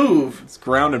one move. It's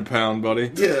ground and pound,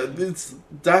 buddy. Yeah, it's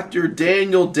Dr.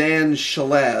 Daniel Dan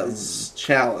Chalice.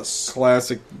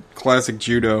 Classic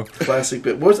judo. Classic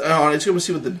bit. What's I just going to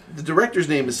see what the director's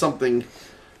name is. Something.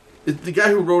 The guy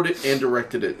who wrote it and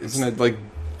directed it. Isn't it like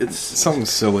It's something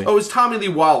silly? Oh, it's Tommy Lee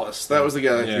Wallace. That was the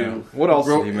guy yeah. who. What else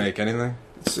wrote, did he make? Anything?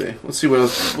 Let's see. Let's see what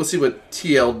else. Let's see what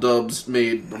TL Dubs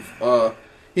made.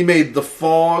 He made The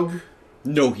Fog.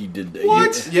 No, he did.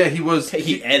 What? Yeah, he was.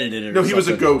 He edited it. No, or he was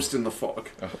a something. ghost in The Fog.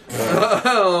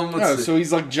 Oh, so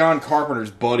he's like John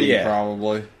Carpenter's buddy, Yeah.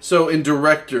 probably. So in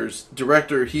director,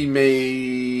 he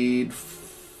made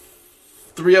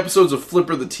 3 episodes of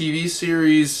Flipper, the TV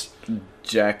series.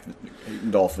 Jack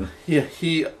Dolphin. Yeah,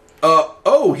 he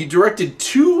directed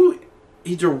 2.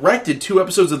 He directed 2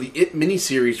 episodes of the It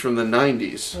miniseries from the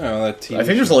 90s. Oh, that TV I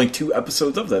think there's only 2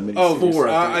 episodes of that miniseries. Oh, 4,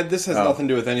 I think. this has nothing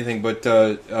to do with anything, but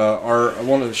our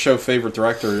one of the show favorite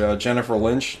director, Jennifer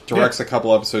Lynch, directs a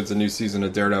couple episodes of the new season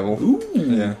of Daredevil. Ooh.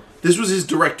 Yeah. This was his Are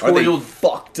they directorial.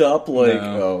 fucked up? Like,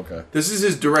 No. oh, okay. This is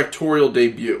his directorial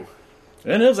debut.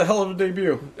 And it was a hell of a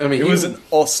debut. I mean, it he- was an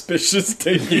auspicious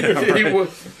debut.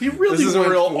 He really This is a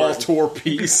went real for it. all-tour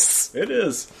piece. It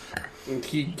is.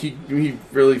 He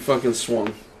really fucking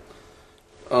swung.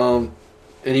 And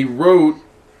he wrote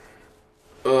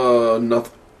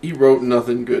nothing. He wrote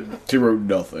nothing good. He wrote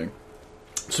nothing.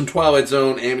 Some Twilight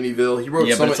Zone, Amityville. He wrote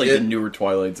Yeah, some but it's like of the newer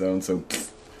Twilight Zone, so...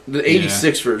 the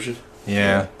 86 version.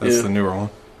 Yeah, that's Yeah. the newer one.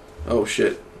 Oh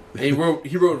shit. And he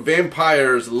wrote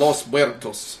Vampires Los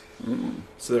Muertos.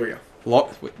 So there we go.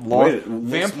 Wait,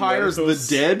 Vampires the Los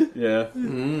Dead? Yeah.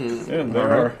 Yeah, they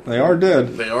are. They are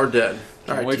dead. They are dead. All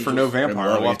Can't right, wait for teachers. no vampire.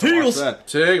 Love We'll have it. to watch Teals. that.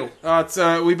 Teal.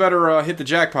 It's, we better hit the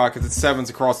jackpot because it's 7s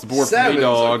across the board for me, Sevens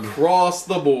dog. across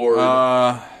the board.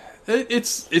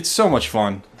 It's so much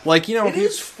fun. Like, you know, It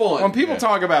is fun. when people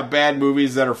talk about bad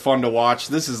movies that are fun to watch,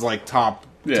 this is like top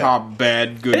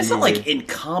bad good It's movie. not like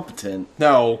incompetent.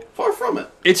 No, Far from it.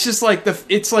 it's just like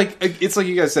it's like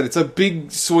you guys said. It's a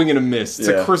big swing and a miss. It's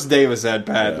a Yeah. Chris Davis at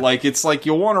bat. Yeah. Like it's like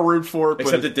you'll want to root for it, but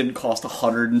Except it didn't cost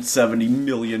 $170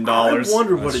 million. I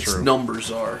wonder what That's its true. numbers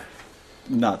are.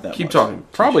 Not that Keep much. talking.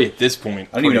 probably at this point,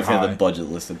 I don't even know pretty if they high. have the budget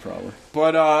listed, probably.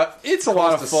 But it's a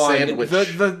lot of Cost a fun. sandwich.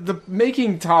 The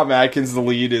making Tom Atkins the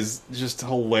lead is just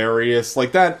hilarious.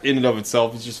 Like that in and of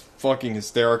itself is just fucking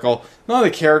hysterical. None of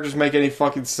the characters make any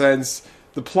fucking sense.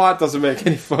 The plot doesn't make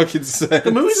any fucking sense.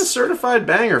 The movie's a certified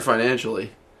banger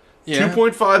financially. yeah.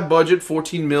 2.5 budget,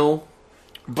 14 mil.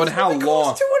 But how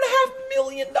long? $2.5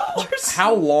 million.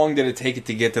 How long did it take it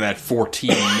to get to that 14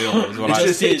 mil? Is what It I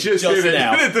just did just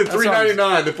now. The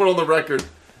 $3.99 they put on the record.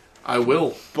 I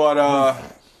will. But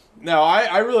no,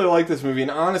 I really like this movie,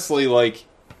 and honestly, like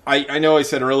I know I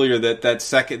said earlier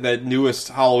that newest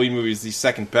Halloween movie is the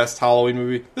second best Halloween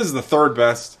movie. This is the third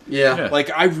best. Yeah. Like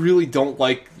I really don't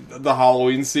like the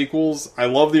Halloween sequels. I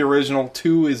love the original.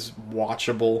 2 is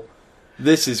watchable.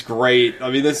 This is great.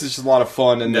 I mean, this is just a lot of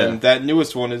fun, and then that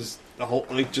newest one is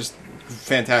just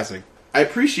fantastic. I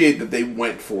appreciate that they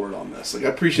went for it on this. Like, I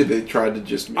appreciate they tried to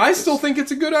just make I this. still think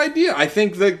it's a good idea. I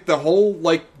think that the whole,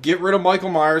 like, get rid of Michael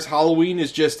Myers, Halloween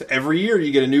is just every year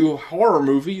you get a new horror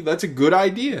movie. That's a good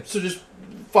idea. So just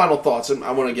final thoughts, and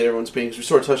I want to get everyone's opinions. We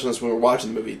sort of touched on this when we were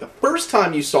watching the movie. The first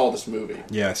time you saw this movie,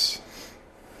 Yes.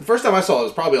 the first time I saw it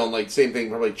was probably on, like, same thing,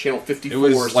 probably Channel 54 It or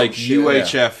was some like shit.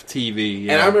 UHF TV.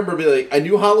 Yeah. And I remember being like, I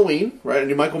knew Halloween, right? I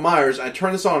knew Michael Myers. I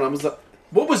turned this on, and I was like,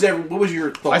 what was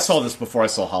your thoughts? I saw this before I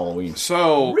saw Halloween.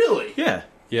 So, Really? Yeah.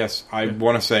 yes, I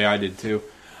want to say I did too.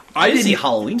 I didn't see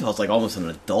Halloween until I was like almost an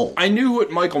adult. I knew what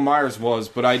Michael Myers was,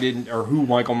 but I didn't, or who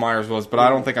Michael Myers was, but I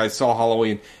don't think I saw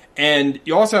Halloween. And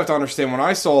you also have to understand, when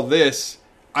I saw this,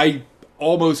 I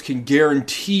almost can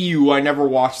guarantee you I never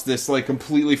watched this, like,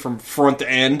 completely from front to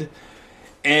end.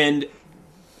 and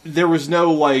there was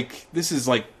no, like, this is,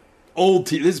 like,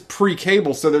 this is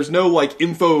pre-cable, so there's no, like,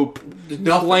 info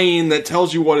plane that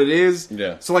tells you what it is.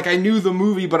 Yeah. So, like, I knew the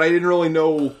movie, but I didn't really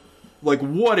know, like,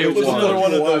 what it was. Another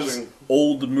one of those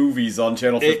old movies on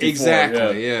Channel 54.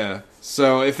 Exactly, yeah.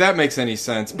 So, if that makes any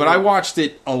sense. But I watched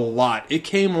it a lot. It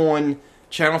came on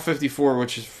Channel 54,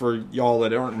 which is for y'all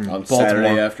that aren't in on Baltimore.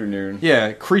 Saturday afternoon.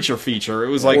 Yeah, Creature Feature. It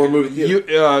was like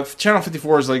Channel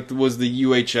 54 is like was the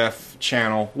UHF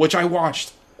channel, which I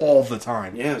watched all the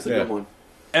time. Yeah, it's a good one.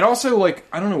 And also, like,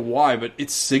 I don't know why, but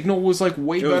its signal was like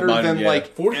way better than like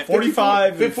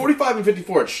 45 and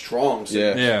 54. It's strong. So.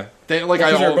 Yeah. They like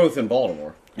they're both in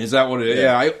Baltimore. Is that what it is?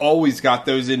 Yeah, I always got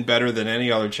those in better than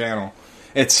any other channel.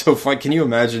 It's so fun. Can you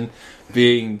imagine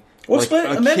being Well, like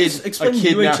explain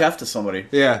UHF to somebody.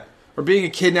 Yeah. Or being a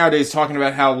kid nowadays talking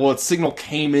about how, its signal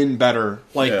came in better.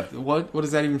 Like, what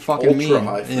does that even fucking Ultra mean?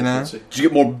 High frequency. Did you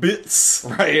get more bits?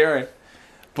 Right.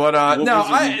 But,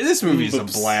 this movie is a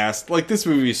blast. Like, this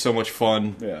movie is so much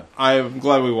fun. Yeah. I'm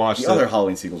glad we watched it. The other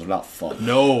Halloween sequels are not fun.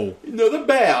 No, they're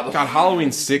bad. God,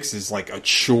 Halloween 6 is like a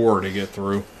chore to get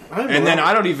through. And then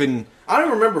I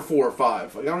don't remember 4 or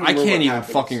 5. Like, I can't even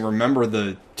fucking remember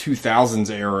the 2000s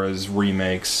era's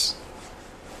remakes.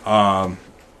 At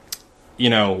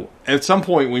some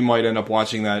point we might end up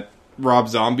watching that Rob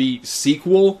Zombie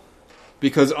sequel,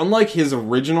 because unlike his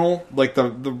original, like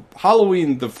the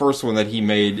Halloween, the first one that he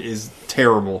made is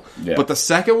terrible, but the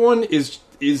second one is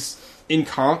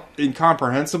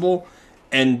incomprehensible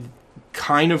and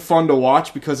kind of fun to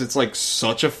watch because it's like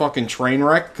such a fucking train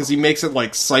wreck because he makes it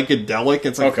like psychedelic.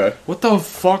 It's like, what the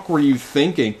fuck were you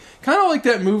thinking? Kind of like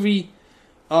that movie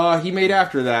he made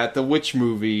after that, the witch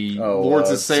movie, Lords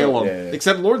of Salem.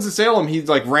 Except Lords of Salem, he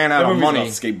like ran out of money.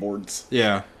 About skateboards.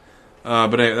 Yeah.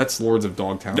 But that's Lords of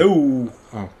Dogtown. No.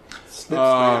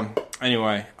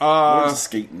 Anyway. Lords of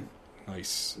Skating.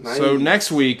 Nice. So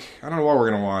next week, I don't know what we're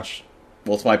going to watch.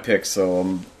 Well, it's my pick,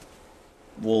 so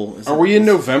are we in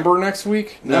November next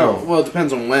week? No. Well, it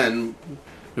depends on when.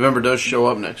 November does show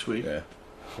up next week. Yeah.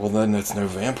 Well, then it's no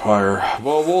vampire.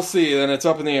 Well, we'll see. Then it's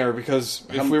up in the air because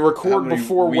if we record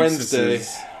before Wednesday...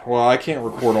 Well, I can't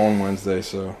record on Wednesday,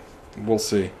 so we'll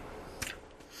see.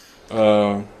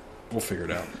 We'll figure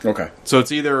it out. Okay. So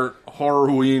it's either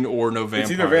Halloween or no vampire.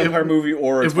 It's either vampire movie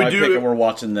or it's my pick and we're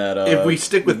watching that... if we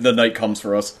stick with... The Night Comes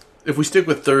For Us. If we stick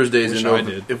with Thursdays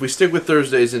if we stick with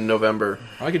Thursdays in November,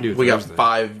 I can do. We got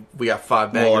 5 bangers.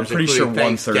 Well, I'm pretty sure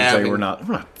one Thursday we're not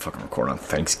fucking recording on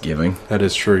Thanksgiving. That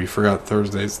is true. You forgot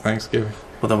Thursday's Thanksgiving.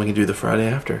 Well, then we can do the Friday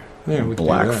after. Yeah, we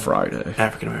Black Friday,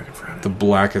 African American Friday, the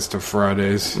blackest of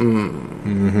Fridays. All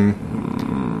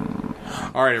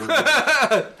right,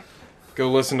 everybody,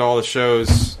 go listen to all the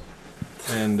shows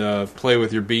and play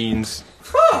with your beans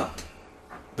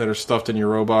that are stuffed in your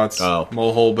robots.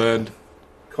 Molehole Bed.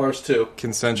 Cars 2.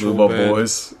 Consensual Luba bed.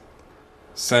 Boys.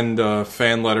 Send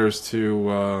fan letters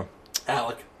to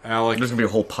Alec. There's going to be a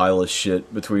whole pile of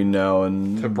shit between now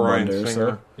and to Brian Monday,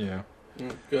 Singer. So. Yeah.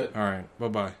 Good. All right.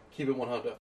 Bye-bye. Keep it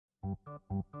 100.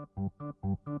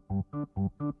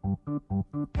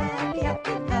 Happy,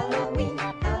 happy Halloween,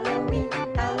 Halloween,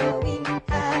 Halloween.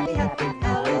 Happy, happy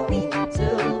Halloween,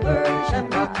 Silver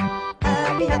Shamrock.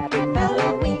 Happy, happy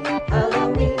Halloween,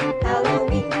 Halloween,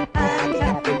 Halloween. Happy,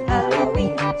 happy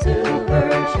Halloween,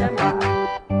 Silver Shamrock.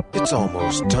 It's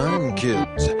almost time,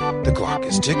 kids. The clock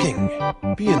is ticking.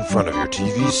 Be in front of your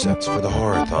TV sets for the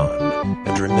Horror-thon.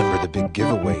 And remember the big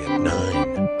giveaway at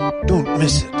 9. Don't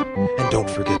miss it. And don't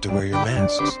forget to wear your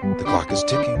masks. The clock is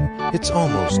ticking. It's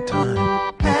almost time.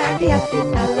 Happy, happy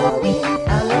Halloween,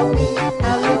 Halloween,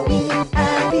 Halloween.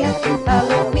 Happy, happy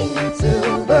Halloween,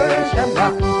 Silver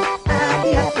Shamrock.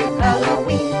 Happy, happy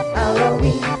Halloween,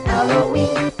 Halloween,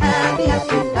 Halloween. Happy,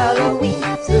 happy Halloween,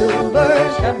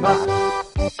 Silver Shamrock.